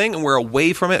important thing, and we're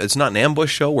away from it. It's not an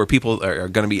ambush show where people are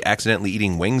going to be accidentally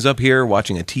eating wings up here,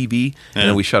 watching a TV, and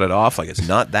then we shut it off. Like it's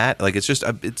not that. Like it's just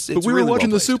it's. But we were really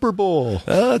watching the Super Bowl.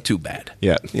 Too bad.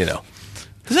 Yeah,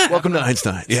 Welcome to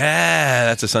Einstein's. Yeah,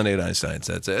 that's a Sunday at Einstein's.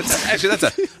 That's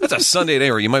a That's a Sunday day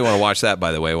where you might want to watch that,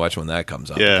 by the way. Watch when that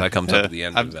comes up. Yeah, That comes up at the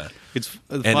end of that. It's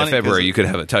End funny of February, 'cause- you could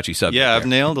have a touchy subject. Yeah, I've there.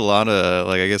 nailed a lot of,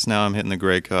 like, I guess now I'm hitting the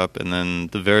Grey Cup, and then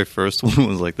the very first one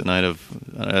was like the night of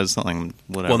something,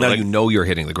 whatever. Well, now like, you know you're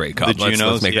hitting the Grey Cup. the Let's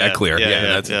Junos, make that clear.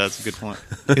 Yeah, that's a good point.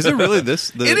 Is it really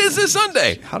this? It is this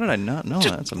Sunday. How did I not know?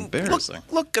 That's embarrassing.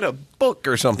 Look at a book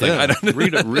or something. I Yeah, don't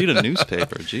read a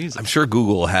newspaper. Jesus, I'm sure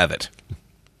Google will have it.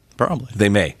 probably. They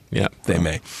may. Yeah. They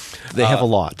may. They have a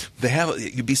lot. They have.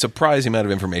 You'd be surprised the amount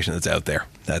of information that's out there.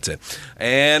 That's it.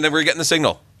 And then we're getting the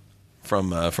signal from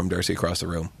Darcy across the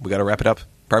room. We got to wrap it up.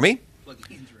 Pardon me?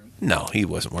 No, he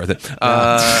wasn't worth it.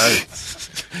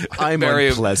 I'm Barry,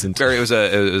 unpleasant. Barry, it was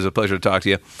a pleasure to talk to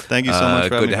you. Thank you so much for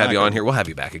Good having to me have back. you on here. We'll have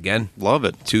you back again. Love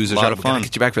it. Tuesday, a lot of we gotta fun.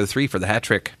 get you back for the 3 for the hat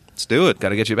trick. Let's do it. Got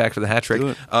to get you back for the hat trick Do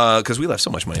it. because we left so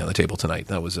much money on the table tonight.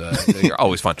 That was you're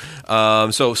always fun.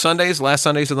 So Sundays, last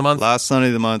Sundays of the month, Last Sunday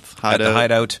of the month, at the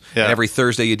Hideout. Yeah. And every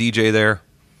Thursday you DJ there.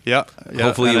 Yeah.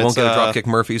 Hopefully and you won't it's, get a Dropkick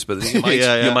Murphys, but you might.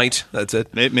 Yeah, yeah. You might. That's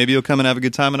it. Maybe you'll come and have a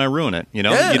good time, and I ruin it. You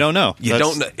know, Yeah. you don't know. You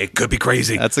don't know. It could be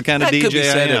crazy. That's the kind of that could be DJ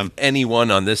I said am. Of anyone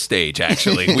on this stage,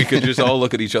 actually. We could just all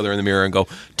look at each other in the mirror and go,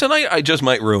 tonight I just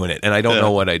might ruin it, and I don't Yeah.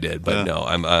 know what I did, but Yeah. no,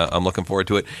 I'm looking forward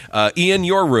to it. Ian,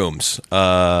 your rooms.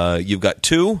 You've got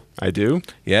 2. I do.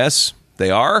 Yes, they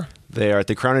are. They are at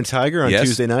the Crown and Tiger on Yes.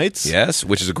 Tuesday nights. Yes,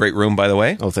 which is a great room, by the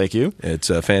way. Oh, thank you. It's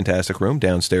a fantastic room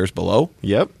downstairs below.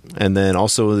 Yep. And then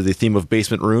also the theme of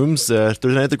basement rooms, Thursday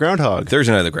night at the Groundhog,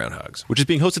 Thursday night of the Groundhogs. which is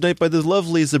being hosted tonight by the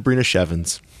lovely Sabrina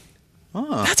Shevins.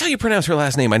 That's how you pronounce her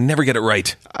last name. I never get it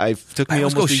right. Took me I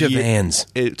always almost go a year. Chevans.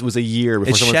 It was a year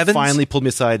before It's someone Chevins? finally pulled me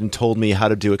aside and told me how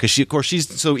to do it. Because of course, she's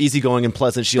so easygoing and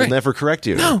pleasant. She'll Right. never correct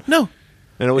you. No. And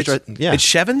I always It's, try, yeah, it's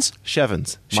Chevins?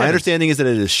 Shevins. Shevins. My understanding is that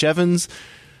it is Shevins.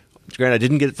 Granted, I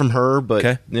didn't get it from her, but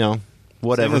Okay. you know, Same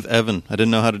whatever. with Evan. I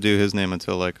didn't know how to do his name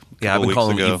until like a Yeah, I've couple been weeks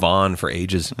calling him ago. Yvonne for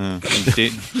ages.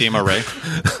 Demaray.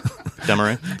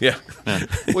 Yeah.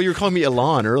 Well, you were calling me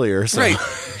Elan earlier, so. Right.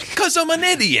 Because I'm an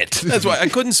idiot. That's why I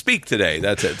couldn't speak today.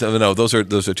 That's it. So, no, those are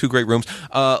 2 great rooms.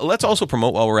 Let's also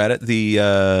promote while we're at it the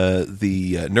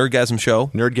Nerdgasm show.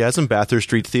 Nerdgasm, Bathurst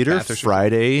Street Theater, Bathurst Street.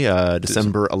 Friday,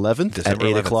 December 11th at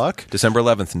 8 o'clock. December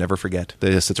 11th. Never forget.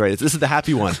 Yes, that's right. This is the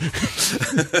happy one.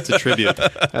 It's a tribute.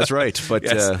 That's right. But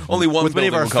Yes. Only one with many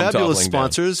of building our will come fabulous toppling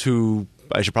down. sponsors who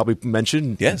I should probably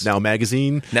mention. Yes. Now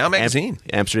Magazine. Now Magazine.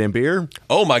 Amsterdam Beer.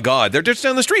 Oh, my God. They're just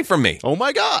down the street from me. Oh,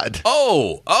 my God.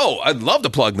 Oh, I'd love to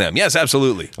plug them. Yes,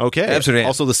 absolutely. Okay. Absolutely.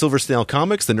 Also, the Silver Snail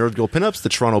Comics, the Nerd Girl Pinups, the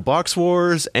Toronto Box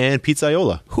Wars, and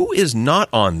Pizzaiola. Who is not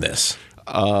on this?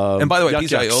 And by the way, Yuck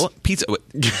Pizzaiola. Pizza.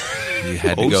 You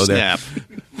had to go there. Snap.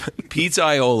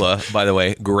 Pizzaiola, by the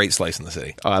way, great slice in the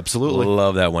city. Absolutely.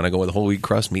 Love that one. I go with a whole wheat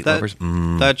crust, meat lovers.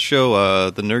 That show,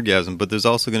 the Nerdgasm, but there's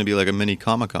also going to be like a mini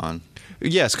Comic-Con.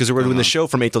 Yes, because we're doing the show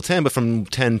from 8 till 10, but from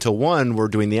 10 till 1, we're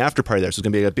doing the after party there. So it's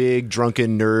going to be a big,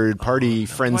 drunken, nerd party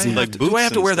frenzy. like Do I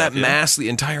have to boots wear and that stuff, yeah. mask the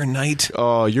entire night?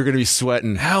 Oh, you're going to be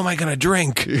sweating. How am I going to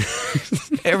drink?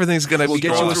 Everything's going to We'll be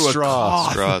get you going a through straw.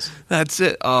 cough. Straws. That's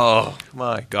it. Oh,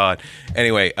 my God.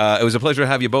 Anyway, it was a pleasure to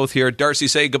have you both here. Darcy,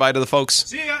 say goodbye to the folks.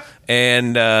 See ya.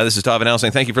 And this is Todd Van Al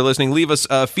saying thank you for listening. Leave us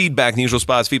feedback in the usual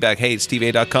spots. Feedback, hey, it's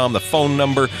TVA.com, the phone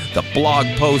number, the blog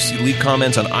post. You leave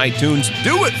comments on iTunes.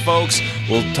 Do it, folks.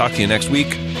 We'll talk to you next week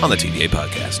on the TVA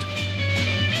Podcast.